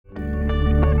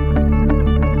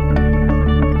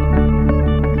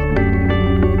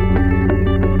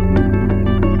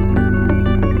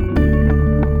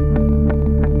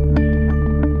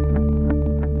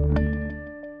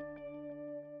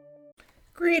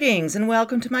Greetings and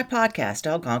welcome to my podcast,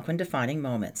 Algonquin Defining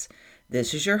Moments.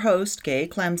 This is your host, Gay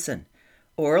Clemson,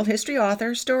 oral history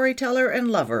author, storyteller, and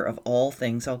lover of all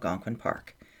things Algonquin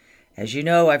Park. As you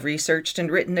know, I've researched and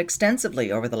written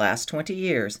extensively over the last 20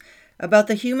 years about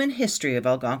the human history of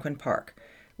Algonquin Park,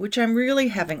 which I'm really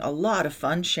having a lot of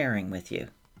fun sharing with you.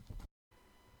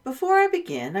 Before I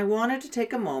begin, I wanted to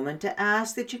take a moment to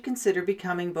ask that you consider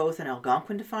becoming both an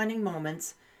Algonquin Defining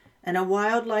Moments and a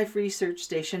Wildlife Research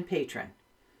Station patron.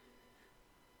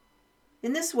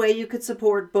 In this way, you could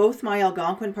support both my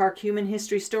Algonquin Park human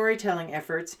history storytelling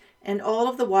efforts and all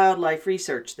of the wildlife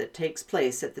research that takes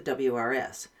place at the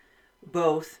WRS.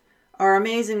 Both are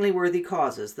amazingly worthy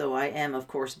causes, though I am, of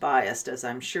course, biased, as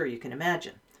I'm sure you can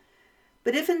imagine.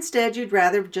 But if instead you'd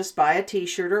rather just buy a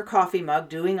t-shirt or a coffee mug,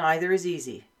 doing either is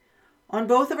easy. On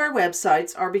both of our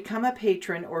websites are Become a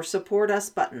Patron or Support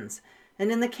Us buttons,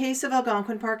 and in the case of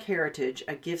Algonquin Park Heritage,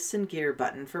 a Gifts and Gear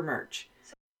button for merch.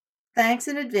 Thanks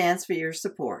in advance for your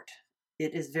support.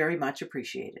 It is very much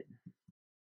appreciated.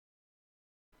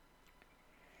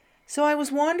 So I was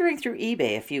wandering through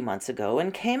eBay a few months ago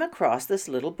and came across this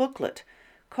little booklet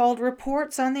called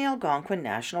Reports on the Algonquin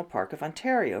National Park of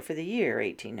Ontario for the year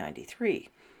 1893.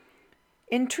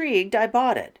 Intrigued, I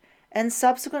bought it and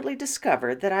subsequently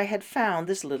discovered that I had found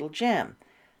this little gem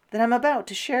that I'm about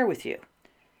to share with you.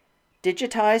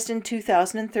 Digitized in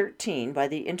 2013 by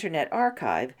the Internet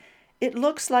Archive, it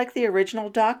looks like the original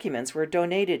documents were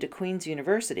donated to Queen's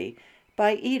University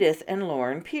by Edith and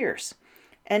Lauren Pierce,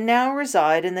 and now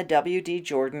reside in the W.D.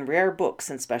 Jordan Rare Books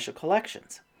and Special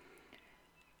Collections.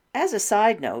 As a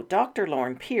side note, Dr.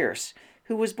 Lauren Pierce,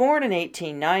 who was born in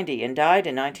 1890 and died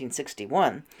in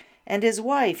 1961, and his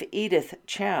wife Edith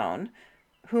Chown,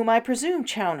 whom I presume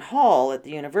Chown Hall at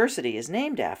the university is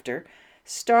named after,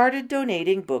 started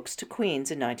donating books to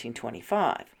Queen's in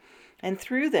 1925. And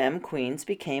through them, Queen's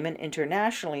became an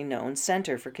internationally known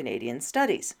center for Canadian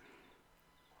studies.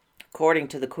 According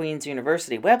to the Queen's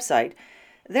University website,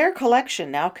 their collection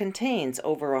now contains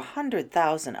over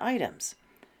 100,000 items.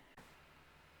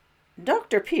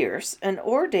 Dr. Pierce, an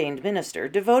ordained minister,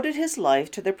 devoted his life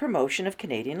to the promotion of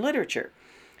Canadian literature.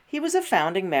 He was a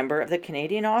founding member of the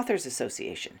Canadian Authors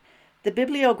Association, the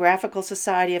Bibliographical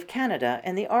Society of Canada,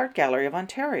 and the Art Gallery of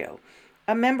Ontario,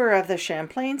 a member of the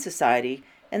Champlain Society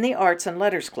and the Arts and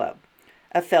Letters Club,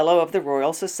 a Fellow of the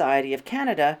Royal Society of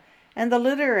Canada, and the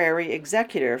literary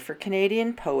executor for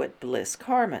Canadian poet Bliss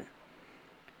Carman.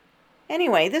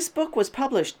 Anyway, this book was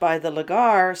published by the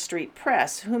Legare Street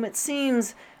Press, whom it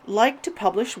seems like to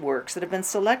publish works that have been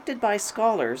selected by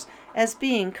scholars as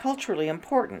being culturally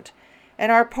important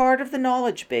and are part of the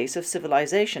knowledge base of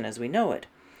civilization as we know it.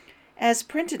 As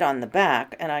printed on the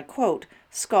back, and I quote,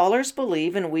 "Scholars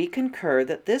believe and we concur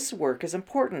that this work is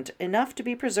important enough to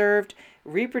be preserved,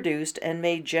 reproduced, and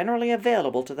made generally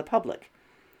available to the public."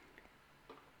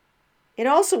 It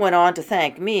also went on to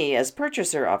thank me, as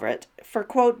purchaser of it, for,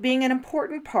 quote, "being an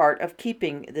important part of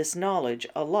keeping this knowledge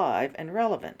alive and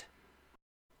relevant."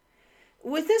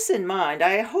 With this in mind,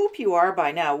 I hope you are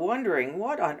by now wondering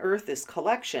what on earth this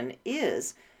collection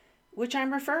is, which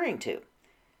I'm referring to.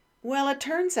 Well, it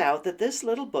turns out that this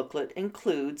little booklet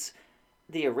includes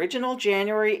the original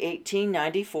January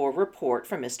 1894 report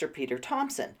from Mr. Peter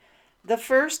Thompson, the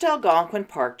first Algonquin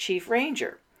Park Chief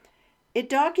Ranger. It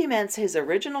documents his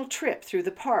original trip through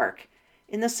the park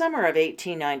in the summer of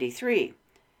 1893.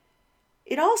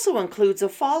 It also includes a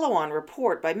follow-on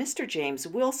report by Mr. James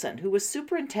Wilson, who was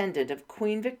superintendent of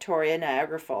Queen Victoria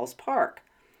Niagara Falls Park.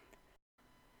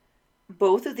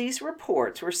 Both of these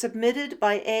reports were submitted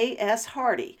by A.S.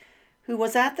 Hardy, who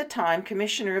was at the time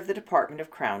Commissioner of the Department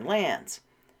of Crown Lands,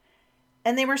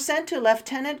 and they were sent to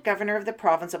Lieutenant Governor of the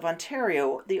Province of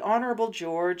Ontario, the Honourable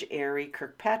George Airy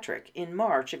Kirkpatrick, in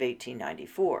March of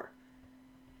 1894.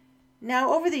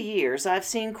 Now, over the years, I've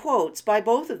seen quotes by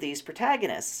both of these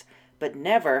protagonists, but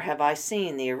never have I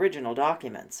seen the original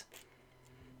documents.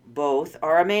 Both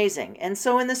are amazing, and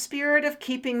so in the spirit of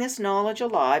keeping this knowledge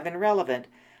alive and relevant,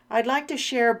 I'd like to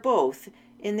share both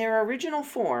in their original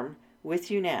form with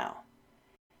you now.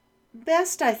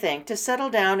 Best, I think, to settle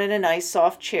down in a nice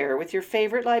soft chair with your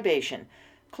favorite libation,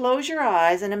 close your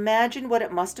eyes and imagine what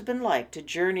it must have been like to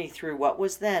journey through what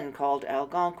was then called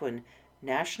Algonquin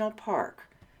National Park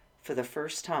for the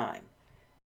first time.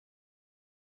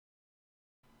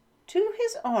 To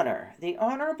His Honor, the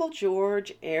Honourable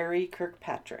George Airy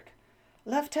Kirkpatrick,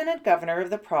 Lieutenant Governor of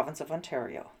the Province of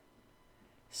Ontario.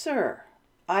 Sir,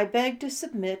 I beg to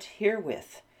submit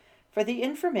herewith, for the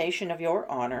information of your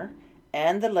Honour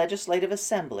and the Legislative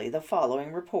Assembly, the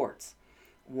following reports,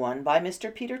 one by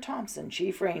Mr. Peter Thompson,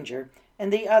 Chief Ranger,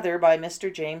 and the other by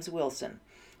Mr. James Wilson,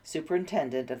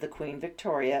 Superintendent of the Queen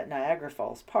Victoria Niagara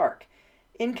Falls Park,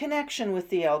 in connection with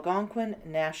the Algonquin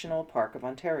National Park of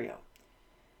Ontario.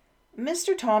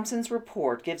 Mr. Thompson's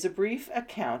report gives a brief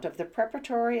account of the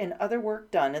preparatory and other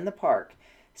work done in the park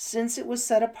since it was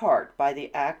set apart by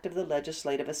the act of the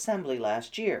Legislative Assembly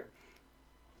last year.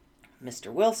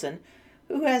 Mr. Wilson,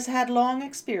 who has had long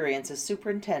experience as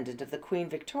superintendent of the Queen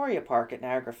Victoria Park at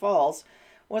Niagara Falls,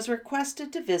 was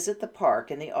requested to visit the park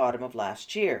in the autumn of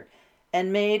last year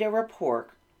and made a report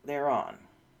thereon.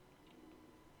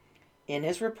 In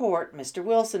his report, Mr.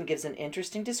 Wilson gives an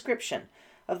interesting description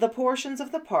of the portions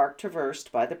of the park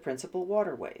traversed by the principal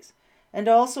waterways, and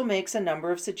also makes a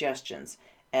number of suggestions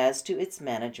as to its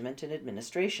management and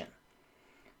administration.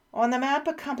 On the map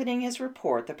accompanying his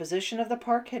report, the position of the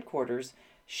park headquarters,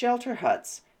 shelter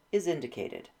huts, is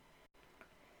indicated.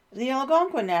 The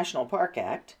Algonquin National Park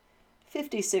Act,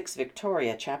 56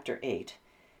 Victoria, Chapter 8,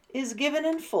 is given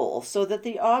in full so that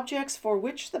the objects for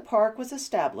which the park was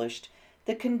established,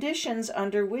 the conditions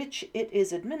under which it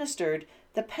is administered,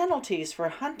 the penalties for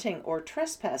hunting or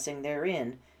trespassing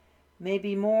therein, may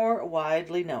be more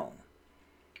widely known.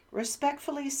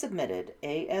 Respectfully submitted,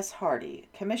 A. S. Hardy,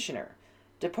 Commissioner,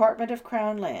 Department of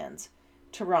Crown Lands,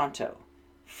 Toronto,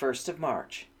 1st of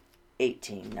March,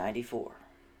 1894.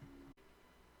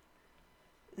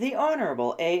 The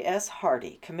Honourable A. S.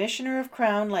 Hardy, Commissioner of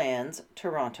Crown Lands,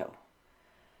 Toronto.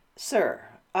 Sir,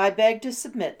 I beg to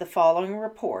submit the following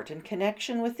report in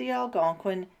connection with the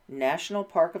Algonquin National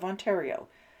Park of Ontario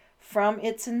from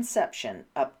its inception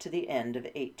up to the end of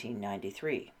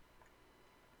 1893.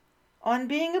 On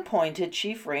being appointed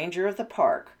Chief Ranger of the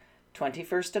park,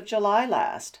 21st of July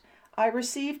last, I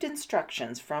received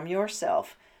instructions from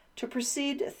yourself to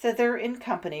proceed thither in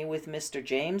company with Mr.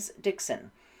 James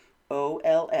Dixon,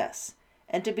 OLS,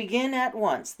 and to begin at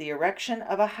once the erection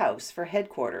of a house for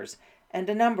headquarters and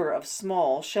a number of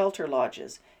small shelter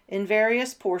lodges in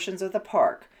various portions of the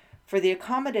park for the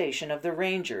accommodation of the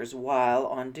rangers while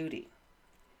on duty.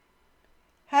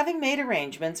 Having made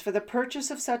arrangements for the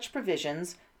purchase of such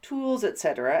provisions, tools,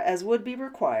 etc., as would be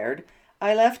required,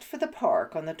 I left for the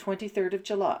park on the 23rd of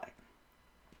July.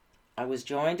 I was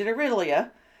joined at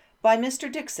Orillia by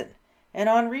Mr. Dixon, and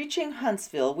on reaching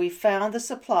Huntsville we found the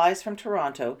supplies from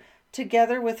Toronto,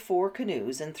 together with 4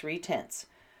 canoes and 3 tents,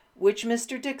 which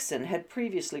Mr. Dixon had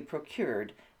previously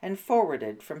procured and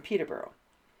forwarded from Peterborough.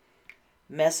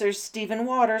 Messrs. Stephen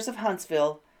Waters of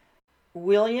Huntsville,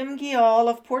 William Giall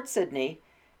of Port Sydney,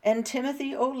 and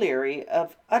Timothy O'Leary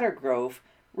of Uttergrove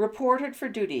reported for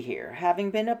duty here,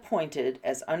 having been appointed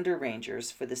as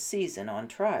under-rangers for the season on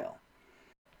trial.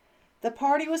 The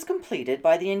party was completed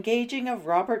by the engaging of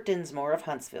Robert Dinsmore of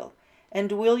Huntsville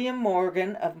and William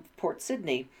Morgan of Port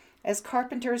Sydney as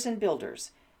carpenters and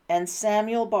builders, and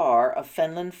Samuel Barr of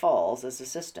Fenelon Falls as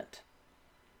assistant.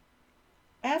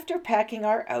 After packing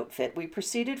our outfit, we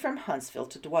proceeded from Huntsville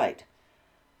to Dwight.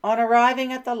 On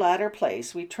arriving at the latter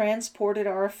place, we transported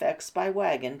our effects by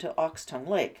wagon to Oxtongue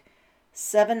Lake,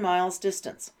 7 miles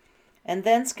distance, and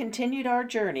thence continued our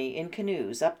journey in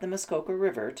canoes up the Muskoka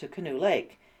River to Canoe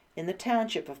Lake, in the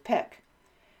township of Peck,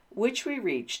 which we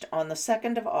reached on the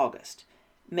 2nd of August,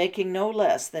 making no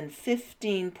less than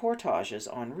 15 portages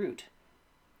en route.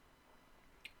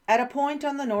 At a point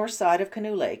on the north side of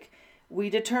Canoe Lake, we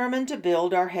determined to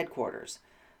build our headquarters,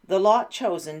 the lot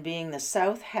chosen being the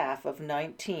south half of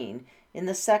 19 in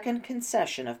the second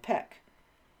concession of Peck.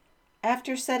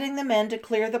 After setting the men to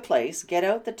clear the place, get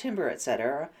out the timber,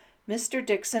 etc., Mr.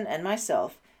 Dixon and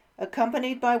myself,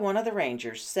 accompanied by one of the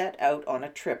rangers, set out on a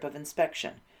trip of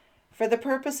inspection, for the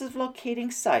purpose of locating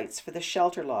sites for the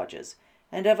shelter lodges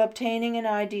and of obtaining an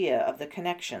idea of the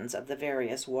connections of the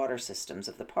various water systems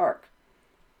of the park.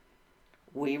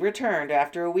 We returned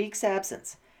after a week's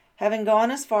absence, having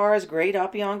gone as far as Great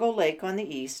Opeongo Lake on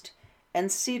the east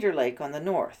and Cedar Lake on the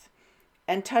north,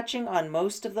 and touching on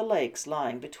most of the lakes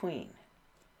lying between.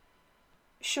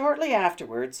 Shortly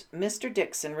afterwards, Mr.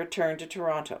 Dixon returned to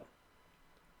Toronto.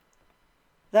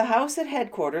 The house at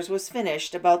headquarters was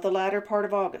finished about the latter part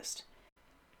of August.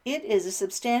 It is a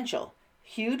substantial,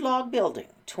 hewed log building,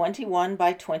 21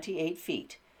 by 28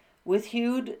 feet, with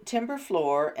hewed timber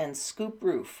floor and scoop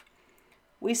roof.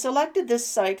 We selected this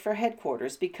site for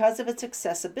headquarters because of its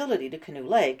accessibility to Canoe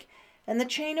Lake and the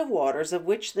chain of waters of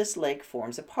which this lake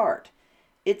forms a part,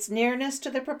 its nearness to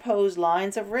the proposed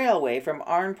lines of railway from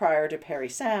Arnprior to Parry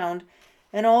Sound,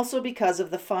 and also because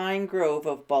of the fine grove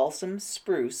of balsam,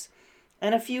 spruce,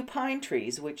 and a few pine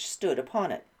trees which stood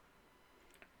upon it.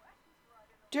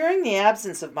 During the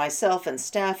absence of myself and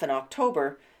staff in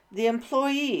October, the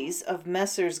employees of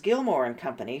Messrs. Gilmore and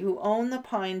Company, who own the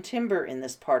pine timber in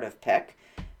this part of Peck,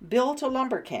 built a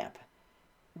lumber camp.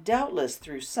 doubtless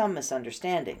through some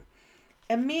misunderstanding,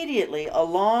 immediately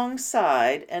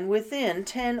alongside and within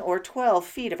 10 or 12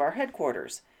 feet of our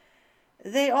headquarters.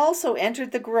 They also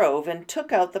entered the grove and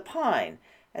took out the pine,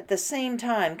 at the same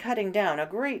time cutting down a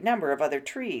great number of other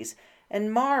trees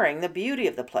and marring the beauty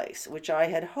of the place, which I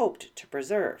had hoped to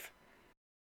preserve.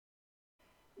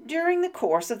 During the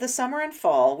course of the summer and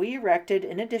fall, we erected,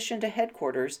 in addition to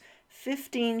headquarters,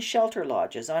 15 shelter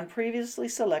lodges on previously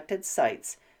selected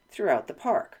sites throughout the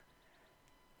park.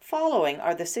 Following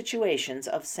are the situations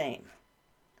of same.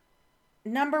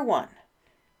 Number 1.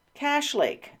 Cache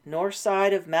Lake, north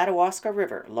side of Madawaska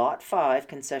River, Lot 5,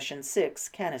 Concession 6,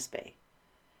 Canas Bay.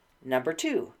 Number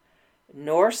 2.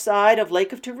 North side of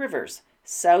Lake of Two Rivers,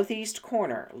 southeast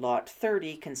corner, Lot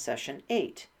 30, Concession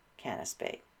 8, Canas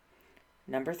Bay.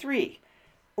 Number 3.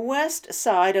 West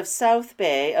side of South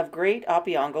Bay of Great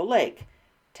Opeongo Lake,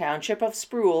 Township of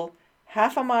Sproul,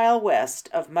 half a mile west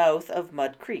of mouth of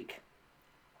Mud Creek.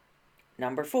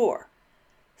 Number 4.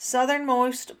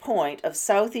 Southernmost point of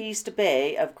Southeast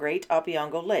Bay of Great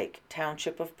Opeongo Lake,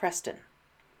 Township of Preston.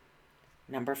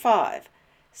 Number 5.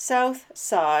 South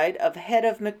side of head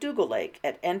of McDougall Lake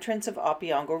at entrance of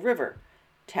Opeongo River,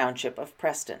 Township of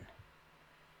Preston.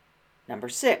 Number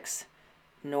 6.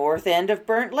 North end of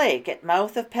Burnt Lake at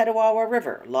mouth of Petawawa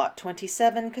River, Lot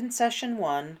 27, Concession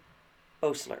 1,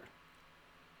 Osler.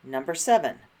 Number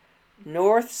 7.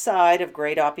 North side of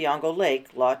Great Opeongo Lake,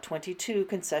 Lot 22,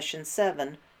 Concession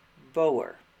 7,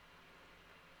 Bower.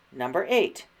 Number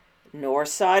 8. North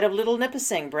side of Little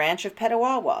Nipissing, branch of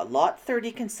Petawawa, Lot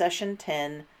 30, Concession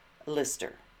 10,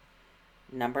 Lister.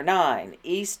 Number 9.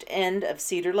 East end of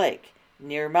Cedar Lake,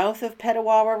 near mouth of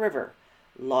Petawawa River,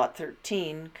 Lot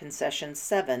 13, Concession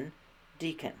 7,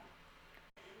 Deacon.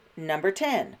 Number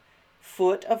 10.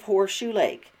 Foot of Horseshoe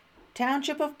Lake,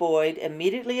 Township of Boyd,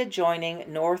 immediately adjoining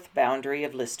north boundary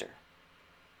of Lister.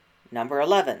 Number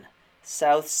 11.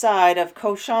 South side of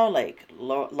Cochon Lake,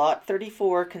 Lot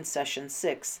 34, Concession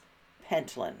 6,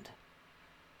 Pentland.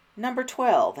 Number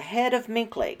 12. Head of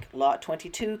Mink Lake, Lot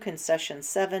 22, Concession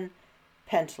 7,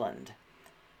 Pentland.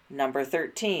 Number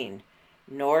 13.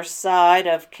 North side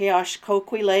of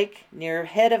Keoshkoqui Lake, near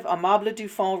head of Amable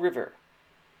Dufont River.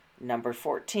 Number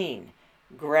 14.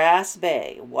 Grass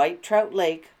Bay, White Trout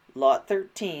Lake, Lot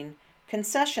 13,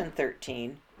 Concession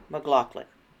 13, McLaughlin.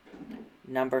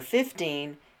 Number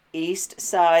 15. East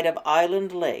side of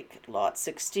Island Lake, Lot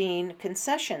 16,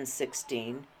 Concession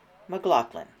 16,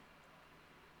 McLaughlin.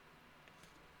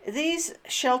 These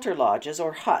shelter lodges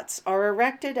or huts are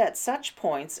erected at such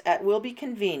points as will be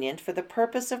convenient for the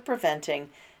purpose of preventing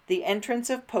the entrance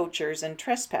of poachers and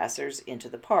trespassers into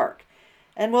the park,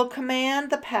 and will command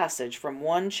the passage from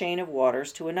one chain of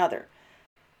waters to another,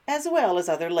 as well as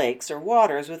other lakes or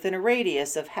waters within a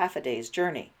radius of half a day's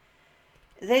journey.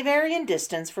 They vary in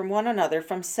distance from one another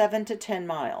from 7 to 10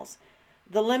 miles,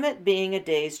 the limit being a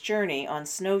day's journey on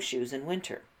snowshoes in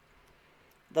winter.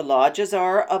 The lodges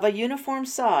are of a uniform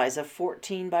size of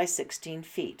 14 by 16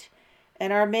 feet,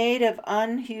 and are made of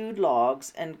unhewed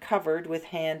logs and covered with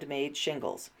handmade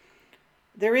shingles.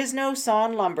 There is no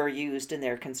sawn lumber used in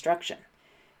their construction.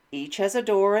 Each has a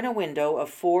door and a window of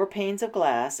 4 panes of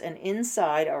glass, and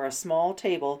inside are a small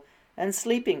table and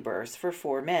sleeping berths for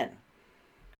 4 men.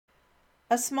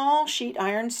 A small sheet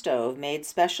iron stove made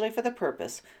specially for the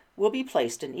purpose will be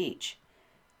placed in each.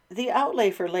 The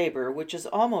outlay for labor, which is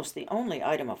almost the only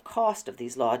item of cost of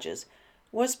these lodges,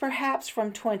 was perhaps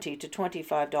from $20 to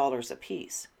 $25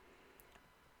 apiece.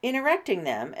 In erecting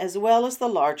them, as well as the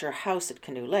larger house at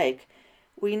Canoe Lake,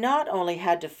 we not only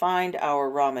had to find our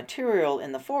raw material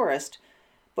in the forest,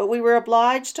 but we were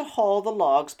obliged to haul the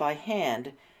logs by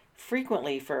hand,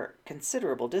 frequently for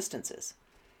considerable distances.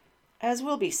 As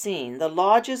will be seen, the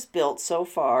lodges built so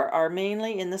far are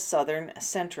mainly in the southern,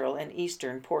 central, and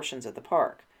eastern portions of the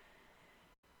park.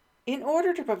 In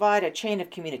order to provide a chain of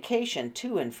communication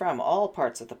to and from all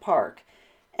parts of the park,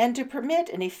 and to permit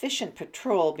an efficient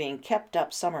patrol being kept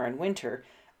up summer and winter,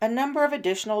 a number of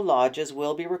additional lodges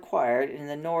will be required in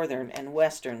the northern and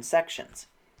western sections.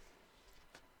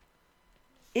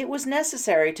 It was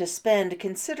necessary to spend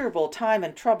considerable time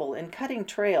and trouble in cutting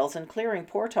trails and clearing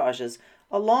portages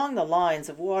along the lines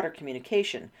of water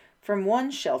communication from one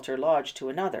shelter lodge to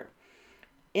another.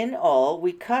 In all,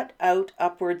 we cut out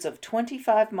upwards of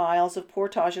 25 miles of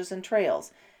portages and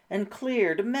trails, and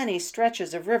cleared many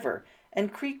stretches of river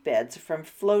and creek beds from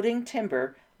floating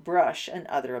timber, brush, and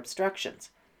other obstructions,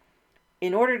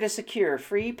 in order to secure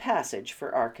free passage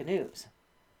for our canoes.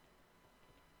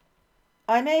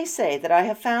 I may say that I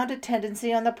have found a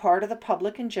tendency on the part of the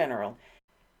public in general,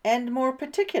 and more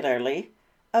particularly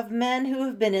of men who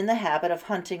have been in the habit of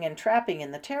hunting and trapping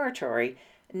in the territory,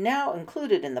 now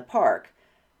included in the park,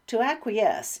 to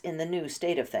acquiesce in the new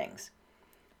state of things.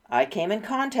 I came in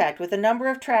contact with a number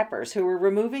of trappers who were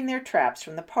removing their traps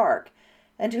from the park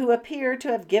and who appeared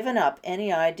to have given up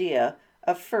any idea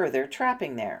of further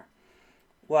trapping there.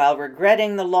 While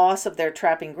regretting the loss of their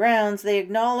trapping grounds, they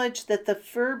acknowledged that the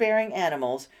fur-bearing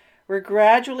animals were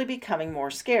gradually becoming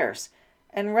more scarce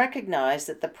and recognized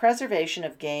that the preservation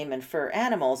of game and fur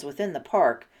animals within the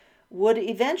park would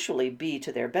eventually be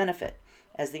to their benefit,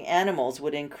 as the animals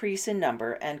would increase in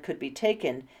number and could be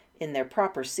taken in their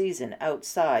proper season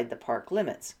outside the park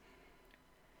limits.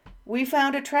 We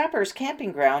found a trapper's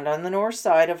camping ground on the north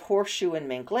side of Horseshoe and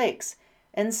Mink Lakes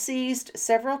and seized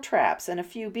several traps and a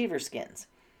few beaver skins.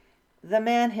 The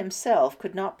man himself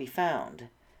could not be found.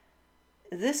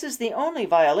 This is the only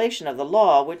violation of the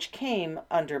law which came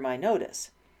under my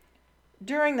notice.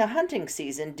 During the hunting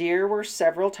season, deer were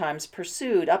several times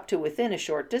pursued up to within a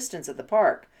short distance of the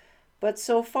park, but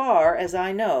so far as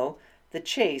I know, the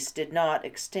chase did not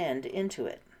extend into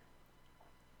it.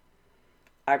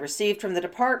 I received from the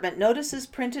department notices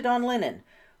printed on linen,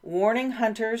 warning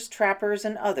hunters, trappers,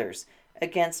 and others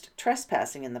against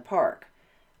trespassing in the park.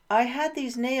 I had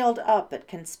these nailed up at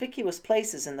conspicuous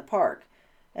places in the park,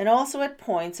 and also at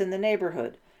points in the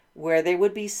neighborhood where they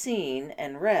would be seen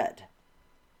and read.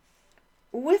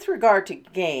 With regard to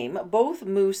game, both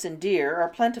moose and deer are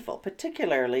plentiful,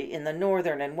 particularly in the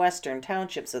northern and western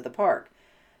townships of the park,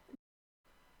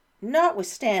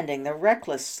 notwithstanding the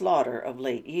reckless slaughter of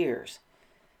late years.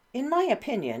 In my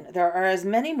opinion, there are as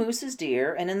many moose as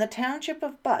deer, and in the township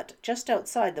of Butt, just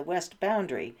outside the west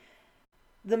boundary,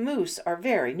 the moose are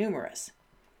very numerous.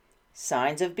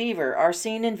 Signs of beaver are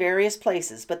seen in various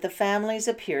places, but the families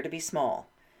appear to be small.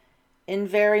 In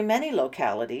very many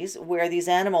localities, where these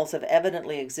animals have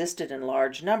evidently existed in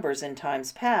large numbers in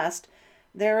times past,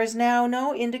 there is now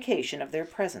no indication of their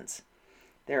presence.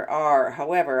 There are,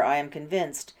 however, I am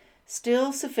convinced,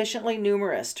 still sufficiently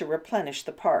numerous to replenish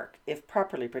the park, if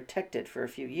properly protected for a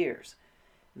few years.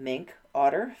 Mink,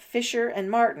 otter, fisher, and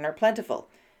marten are plentiful,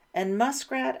 and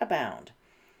muskrat abound.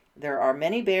 There are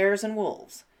many bears and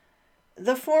wolves.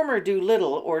 The former do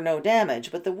little or no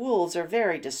damage, but the wolves are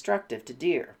very destructive to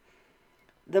deer.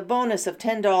 The bonus of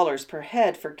 $10 per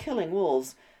head for killing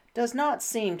wolves does not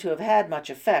seem to have had much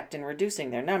effect in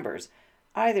reducing their numbers,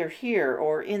 either here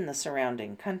or in the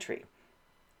surrounding country.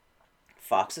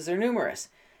 Foxes are numerous,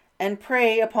 and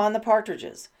prey upon the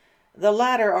partridges. The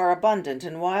latter are abundant,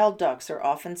 and wild ducks are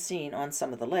often seen on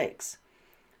some of the lakes.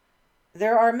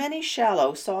 There are many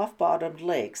shallow, soft-bottomed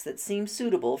lakes that seem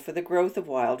suitable for the growth of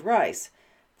wild rice,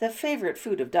 the favorite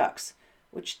food of ducks,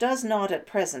 which does not at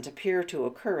present appear to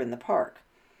occur in the park.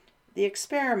 The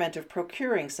experiment of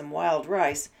procuring some wild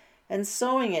rice and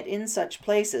sowing it in such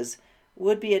places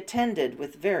would be attended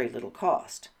with very little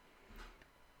cost.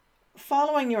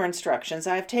 Following your instructions,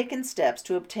 I have taken steps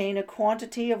to obtain a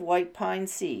quantity of white pine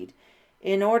seed,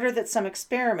 in order that some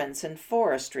experiments in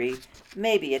forestry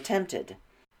may be attempted.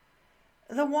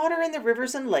 The water in the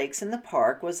rivers and lakes in the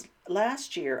park was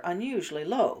last year unusually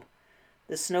low.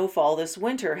 The snowfall this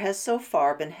winter has so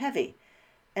far been heavy,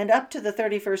 and up to the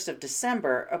 31st of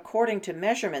December, according to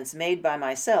measurements made by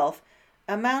myself,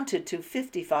 amounted to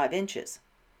 55 inches.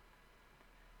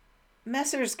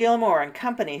 Messrs. Gilmore and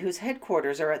Company, whose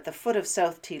headquarters are at the foot of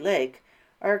South T Lake,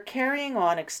 are carrying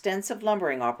on extensive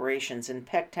lumbering operations in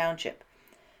Peck Township.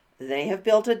 They have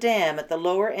built a dam at the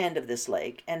lower end of this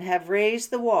lake and have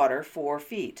raised the water 4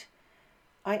 feet.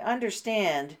 I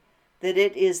understand that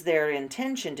it is their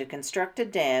intention to construct a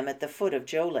dam at the foot of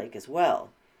Joe Lake as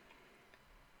well.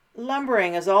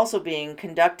 Lumbering is also being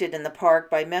conducted in the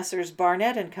park by Messrs.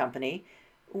 Barnett and Company,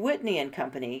 Whitney and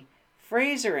Company,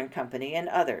 Fraser and Company, and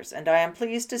others, and I am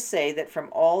pleased to say that from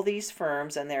all these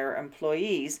firms and their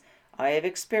employees I have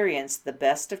experienced the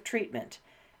best of treatment,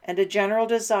 and a general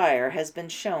desire has been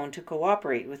shown to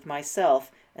cooperate with myself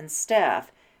and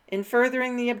staff in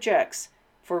furthering the objects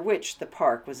for which the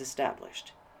park was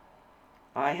established.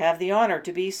 I have the honor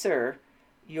to be, sir,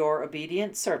 your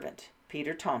obedient servant,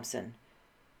 Peter Thompson,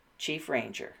 Chief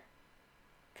Ranger.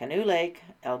 Canoe Lake,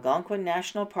 Algonquin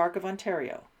National Park of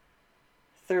Ontario,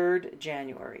 3rd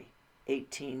January,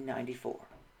 1894.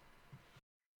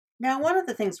 Now, one of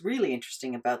the things really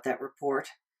interesting about that report,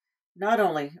 not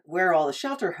only where all the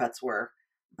shelter huts were,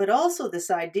 but also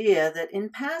this idea that in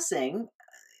passing,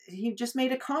 he just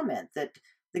made a comment that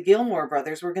the Gilmore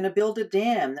brothers were going to build a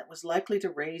dam that was likely to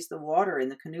raise the water in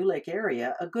the Canoe Lake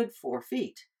area a good 4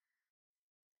 feet.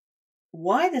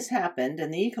 Why this happened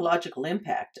and the ecological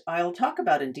impact I'll talk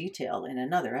about in detail in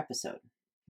another episode.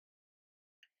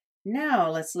 Now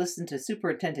let's listen to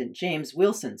Superintendent James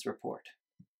Wilson's report.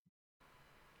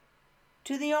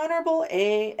 To the Honorable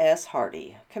A. S.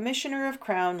 Hardy, Commissioner of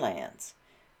Crown Lands.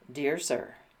 Dear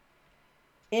Sir,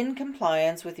 in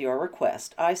compliance with your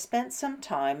request, I spent some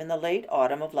time in the late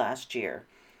autumn of last year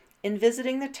in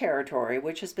visiting the territory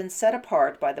which has been set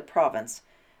apart by the province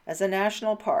as a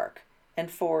national park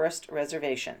and forest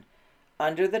reservation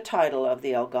under the title of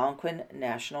the Algonquin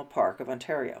National Park of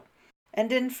Ontario.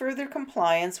 And in further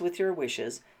compliance with your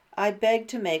wishes, I beg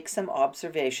to make some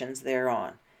observations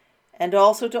thereon, and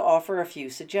also to offer a few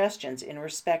suggestions in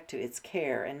respect to its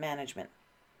care and management.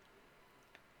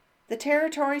 The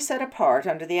territory set apart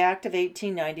under the Act of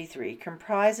 1893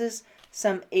 comprises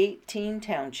some 18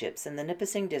 townships in the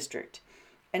Nipissing district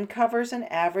and covers an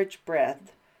average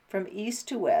breadth from east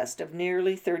to west of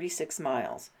nearly 36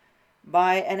 miles,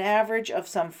 by an average of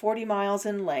some 40 miles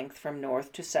in length from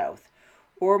north to south,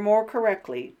 or more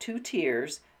correctly, 2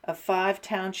 tiers of 5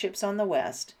 townships on the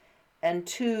west and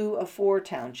 2 of 4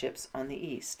 townships on the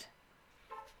east.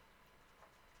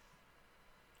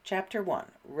 Chapter 1.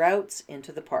 Routes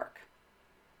into the Park.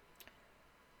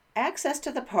 Access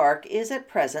to the park is at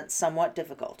present somewhat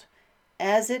difficult,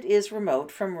 as it is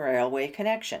remote from railway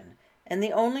connection, and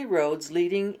the only roads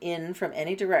leading in from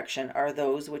any direction are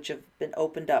those which have been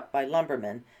opened up by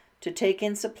lumbermen to take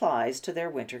in supplies to their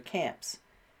winter camps.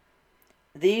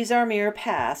 These are mere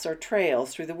paths or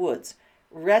trails through the woods,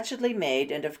 wretchedly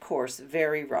made and of course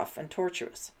very rough and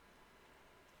tortuous.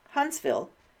 Huntsville,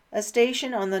 a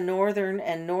station on the northern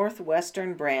and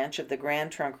northwestern branch of the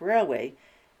Grand Trunk Railway,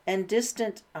 and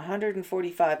distant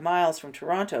 145 miles from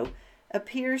Toronto,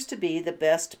 appears to be the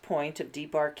best point of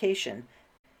debarkation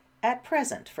at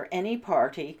present for any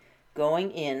party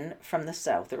going in from the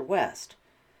south or west.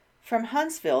 From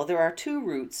Huntsville there are 2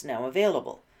 routes now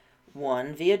available,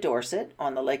 one via Dorset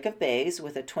on the Lake of Bays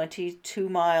with a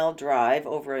 22-mile drive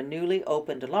over a newly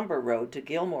opened lumber road to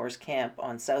Gilmore's camp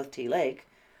on South T Lake,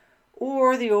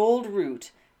 or the old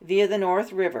route via the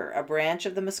North River, a branch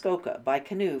of the Muskoka, by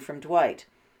canoe from Dwight,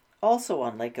 also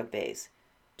on Lake of Bays,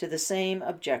 to the same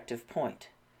objective point.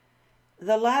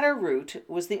 The latter route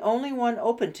was the only one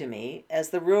open to me, as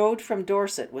the road from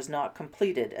Dorset was not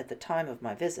completed at the time of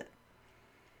my visit.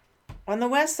 On the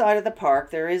west side of the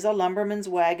park there is a lumberman's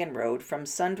wagon road from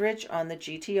Sundridge on the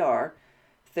GTR,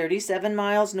 37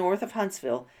 miles north of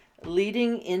Huntsville,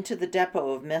 leading into the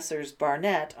depot of Messrs.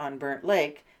 Barnett on Burnt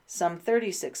Lake, some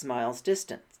 36 miles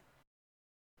distant.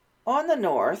 On the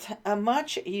north, a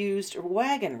much-used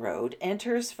wagon road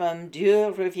enters from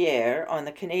Deux-Rivières on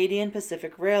the Canadian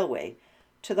Pacific Railway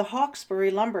to the Hawkesbury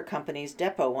Lumber Company's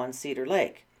depot on Cedar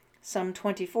Lake, some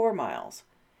 24 miles,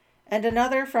 and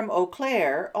another from Eau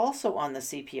Claire, also on the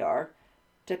CPR,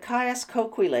 to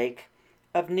Kayaskoquai Lake,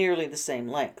 of nearly the same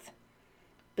length.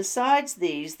 Besides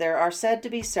these, there are said to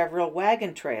be several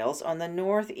wagon trails on the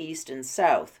north, east, and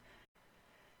south,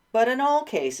 but in all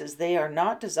cases they are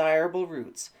not desirable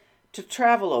routes to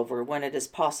travel over when it is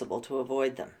possible to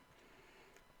avoid them.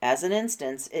 As an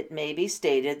instance, it may be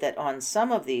stated that on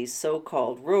some of these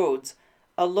so-called roads,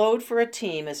 a load for a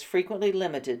team is frequently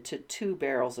limited to 2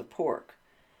 barrels of pork.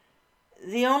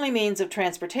 The only means of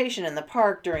transportation in the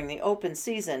park during the open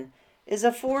season is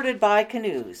afforded by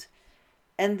canoes,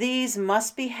 and these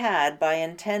must be had by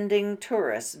intending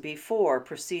tourists before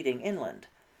proceeding inland.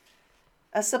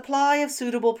 A supply of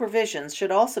suitable provisions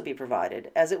should also be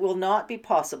provided, as it will not be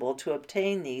possible to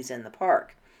obtain these in the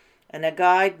park, and a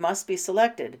guide must be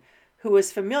selected who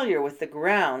is familiar with the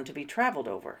ground to be traveled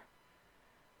over.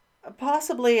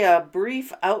 Possibly a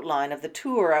brief outline of the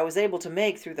tour I was able to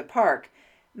make through the park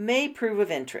may prove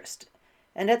of interest,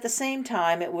 and at the same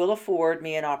time it will afford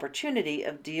me an opportunity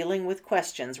of dealing with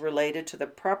questions related to the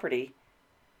property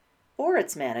or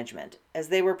its management, as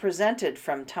they were presented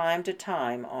from time to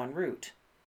time en route.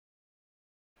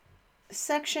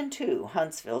 Section 2.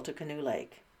 Huntsville to Canoe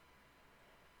Lake.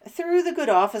 Through the good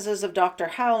offices of Dr.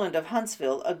 Howland of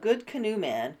Huntsville, a good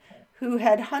canoeman who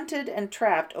had hunted and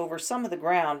trapped over some of the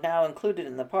ground now included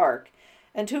in the park,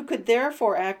 and who could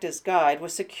therefore act as guide,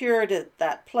 was secured at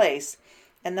that place,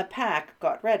 and the pack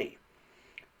got ready.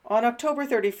 On October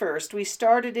 31st, we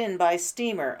started in by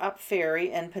steamer up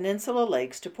Ferry and Peninsula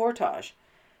Lakes to Portage,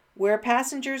 where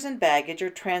passengers and baggage are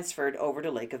transferred over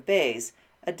to Lake of Bays,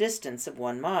 a distance of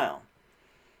 1 mile.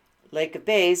 Lake of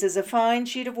Bays is a fine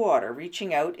sheet of water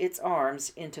reaching out its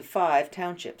arms into 5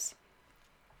 townships.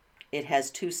 It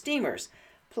has 2 steamers,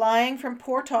 plying from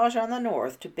Portage on the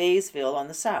north to Baysville on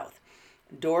the south,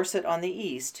 Dorset on the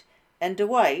east, and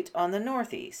Dwight on the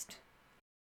northeast.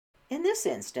 In this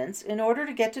instance, in order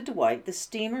to get to Dwight, the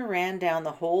steamer ran down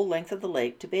the whole length of the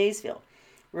lake to Baysville,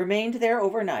 remained there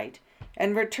overnight,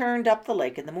 and returned up the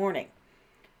lake in the morning.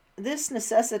 This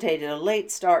necessitated a late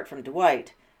start from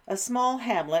Dwight, a small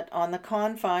hamlet on the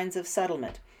confines of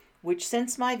settlement, which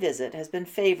since my visit has been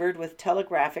favored with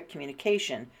telegraphic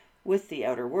communication with the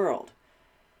outer world.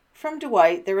 From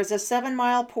Dwight there is a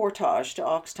 7-mile portage to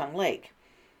Oxtongue Lake,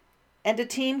 and a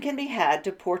team can be had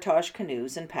to portage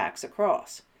canoes and packs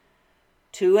across.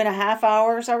 2.5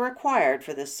 hours are required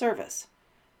for this service.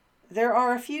 There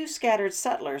are a few scattered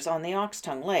settlers on the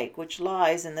Oxtongue Lake, which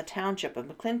lies in the township of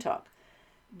McClintock,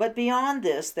 but beyond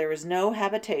this there is no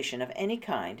habitation of any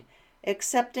kind,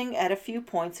 excepting at a few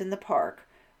points in the park,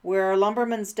 where a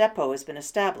lumberman's depot has been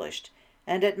established,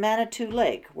 and at Manitou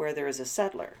Lake, where there is a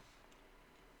settler.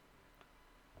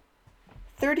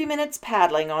 30 minutes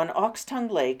paddling on Oxtongue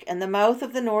Lake and the mouth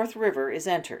of the North River is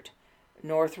entered.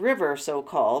 North River, so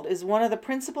called, is one of the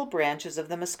principal branches of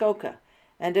the Muskoka,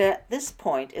 and at this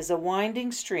point is a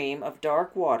winding stream of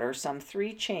dark water some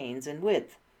 3 chains in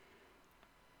width.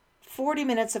 40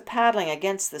 minutes of paddling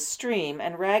against the stream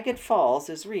and Ragged Falls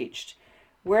is reached,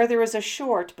 where there is a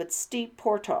short but steep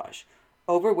portage,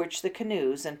 over which the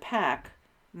canoes and pack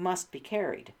must be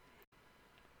carried.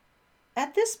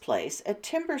 At this place, a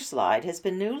timber slide has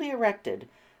been newly erected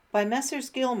by Messrs.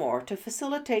 Gilmore to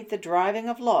facilitate the driving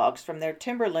of logs from their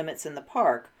timber limits in the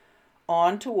park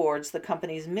on towards the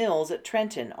company's mills at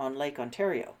Trenton on Lake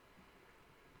Ontario.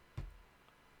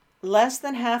 Less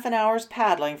than half an hour's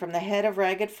paddling from the head of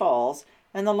Ragged Falls,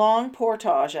 and the long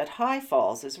portage at High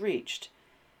Falls is reached.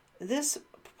 This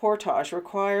portage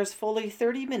requires fully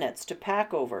 30 minutes to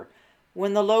pack over,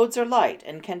 when the loads are light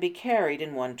and can be carried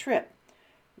in one trip.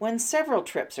 When several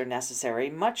trips are necessary,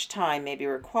 much time may be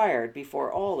required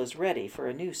before all is ready for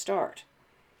a new start.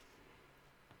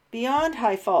 Beyond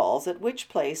High Falls, at which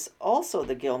place also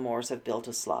the Gilmores have built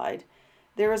a slide,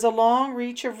 there is a long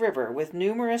reach of river with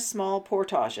numerous small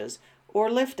portages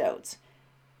or lift-outs,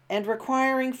 and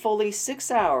requiring fully 6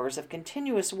 hours of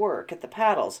continuous work at the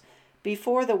paddles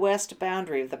before the west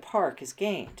boundary of the park is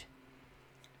gained.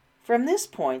 From this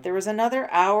point there is another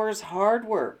hour's hard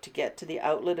work to get to the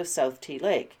outlet of South T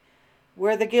Lake,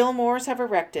 where the Gilmores have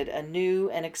erected a new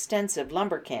and extensive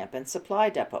lumber camp and supply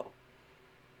depot.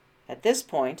 At this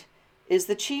point is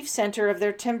the chief center of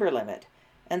their timber limit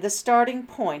and the starting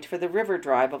point for the river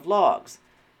drive of logs.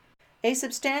 A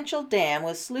substantial dam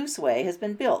with sluiceway has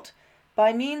been built,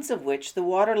 by means of which the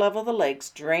water level of the lakes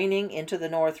draining into the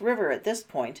North River at this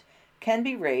point can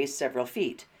be raised several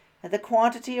feet, and the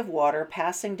quantity of water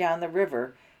passing down the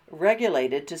river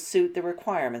regulated to suit the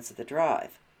requirements of the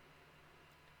drive.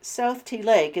 South T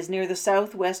Lake is near the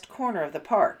southwest corner of the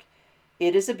park.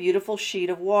 It is a beautiful sheet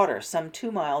of water some 2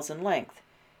 miles in length.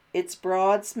 Its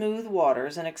broad, smooth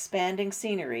waters and expanding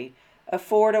scenery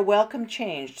afford a welcome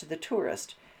change to the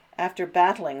tourist after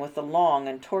battling with the long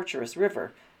and tortuous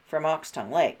river from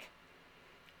Oxtongue Lake.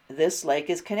 This lake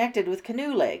is connected with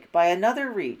Canoe Lake by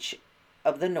another reach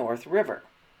of the North River.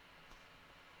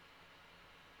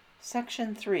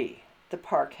 Section 3. The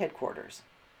Park Headquarters.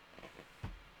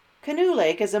 Canoe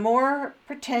Lake is a more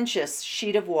pretentious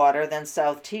sheet of water than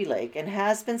South T Lake and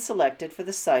has been selected for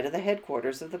the site of the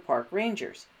headquarters of the park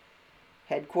rangers.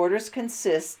 Headquarters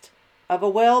consist of a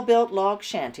well-built log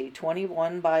shanty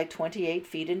 21 by 28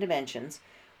 feet in dimensions,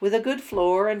 with a good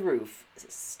floor and roof,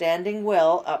 standing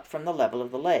well up from the level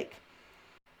of the lake.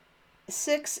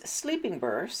 6 sleeping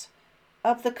berths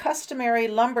of the customary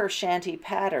lumber shanty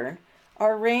pattern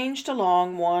are ranged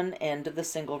along one end of the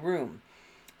single room,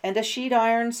 and a sheet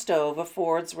iron stove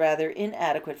affords rather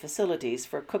inadequate facilities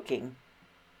for cooking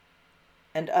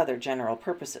and other general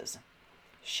purposes.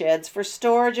 Sheds for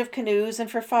storage of canoes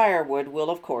and for firewood will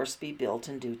of course be built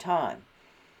in due time.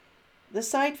 The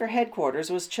site for headquarters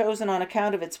was chosen on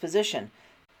account of its position,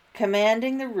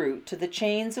 commanding the route to the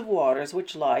chains of waters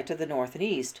which lie to the north and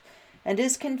east, and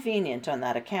is convenient on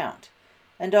that account,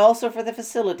 and also for the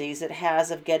facilities it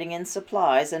has of getting in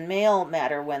supplies and mail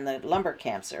matter when the lumber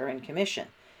camps are in commission,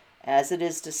 as it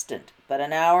is distant but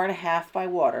an hour and a half by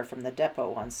water from the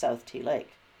depot on South T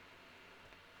Lake.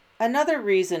 Another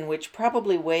reason which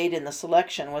probably weighed in the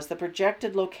selection was the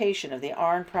projected location of the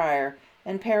Arnprior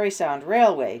and Parry Sound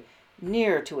Railway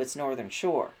near to its northern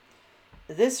shore.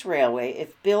 This railway,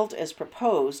 if built as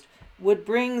proposed, would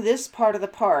bring this part of the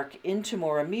park into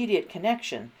more immediate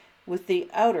connection with the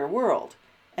outer world,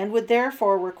 and would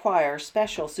therefore require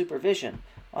special supervision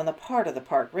on the part of the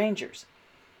park rangers.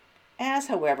 As,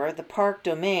 however, the park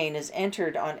domain is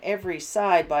entered on every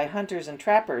side by hunters and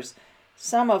trappers,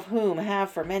 some of whom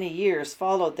have for many years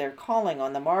followed their calling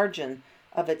on the margin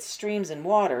of its streams and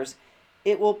waters,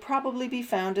 it will probably be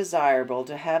found desirable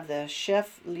to have the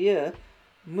chef-lieu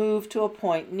moved to a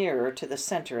point nearer to the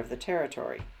center of the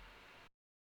territory.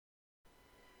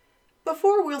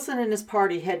 Before Wilson and his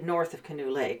party head north of Canoe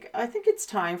Lake, I think it's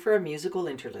time for a musical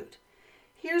interlude.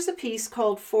 Here's a piece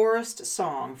called Forest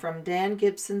Song from Dan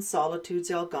Gibson's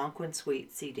Solitude's Algonquin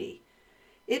Suite CD.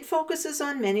 It focuses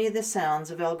on many of the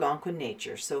sounds of Algonquin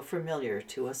nature so familiar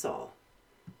to us all.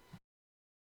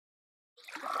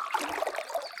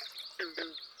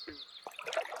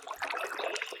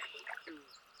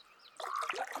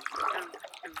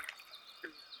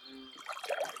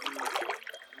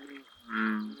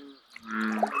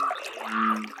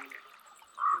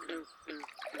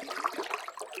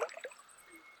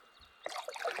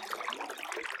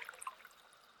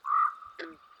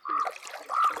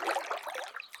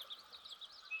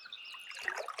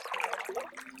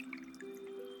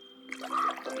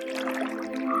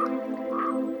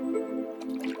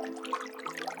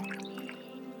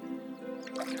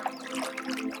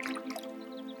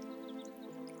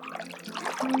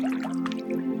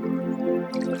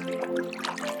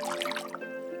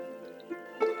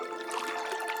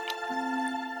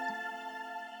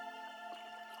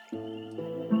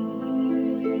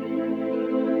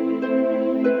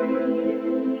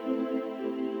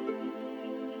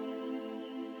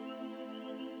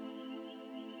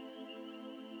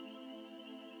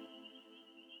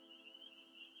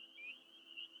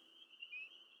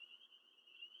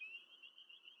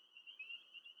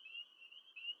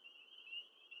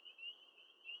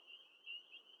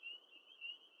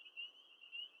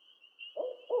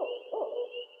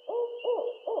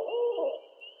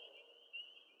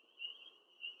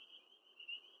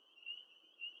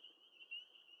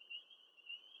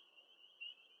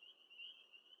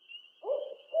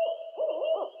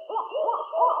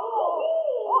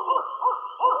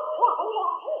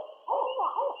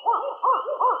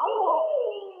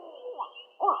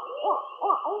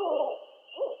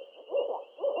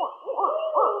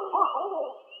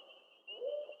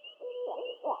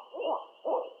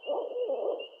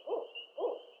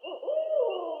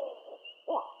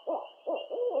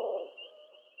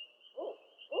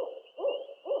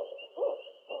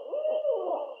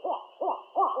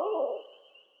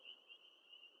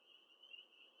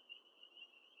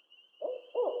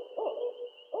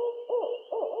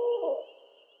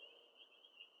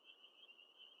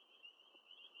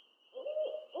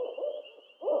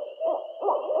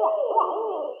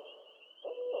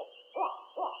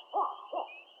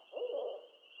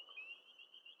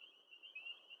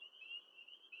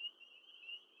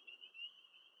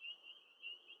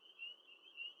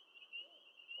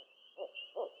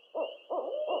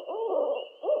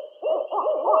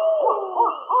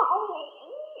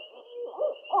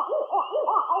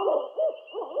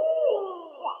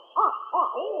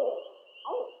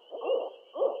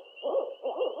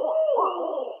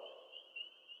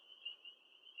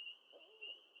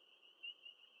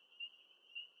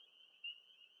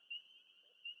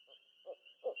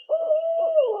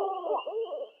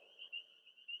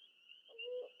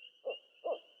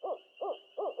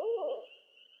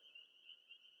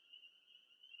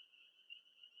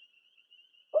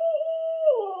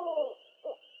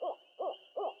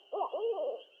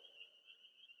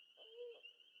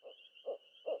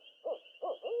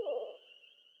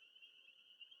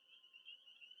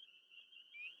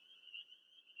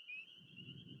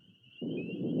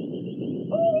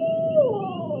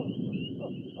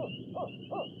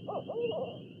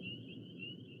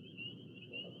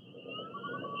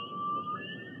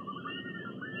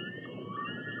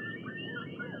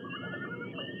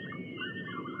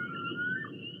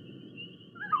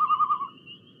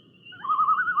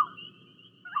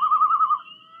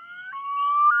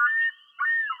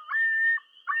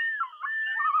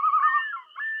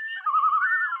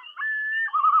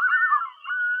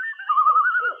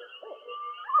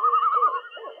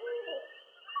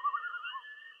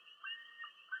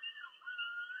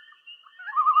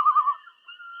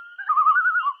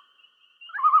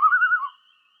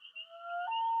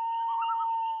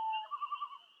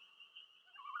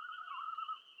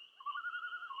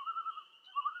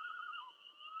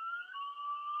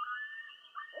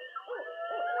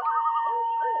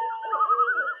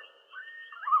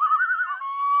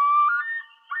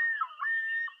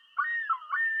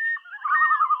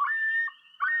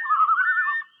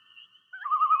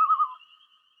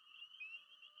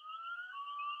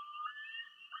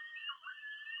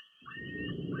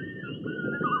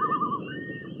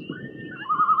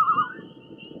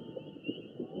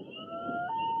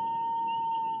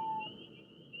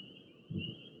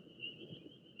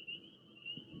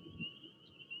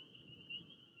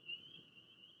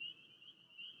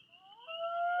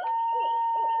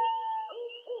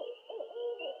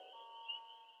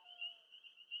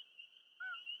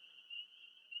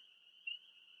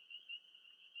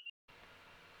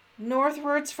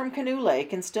 Northwards from Canoe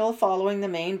Lake, and still following the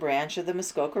main branch of the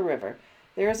Muskoka River,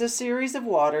 there is a series of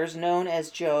waters known as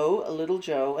Joe, Little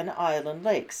Joe, and Island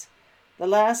Lakes, the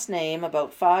last name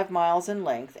about 5 miles in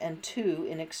length and 2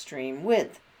 in extreme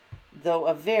width, though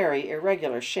of very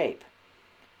irregular shape.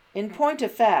 In point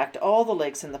of fact, all the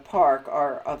lakes in the park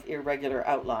are of irregular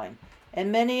outline,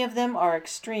 and many of them are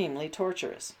extremely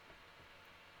tortuous.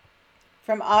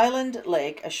 From Island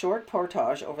Lake, a short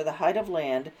portage over the height of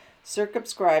land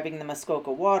circumscribing the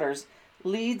Muskoka waters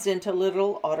leads into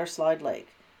Little Otterslide Lake,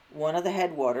 one of the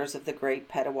headwaters of the Great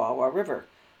Petawawa River,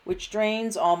 which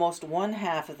drains almost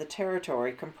 1/2 of the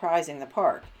territory comprising the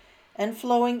park, and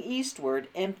flowing eastward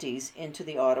empties into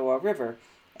the Ottawa River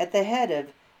at the head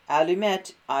of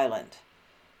Allumette Island.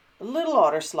 Little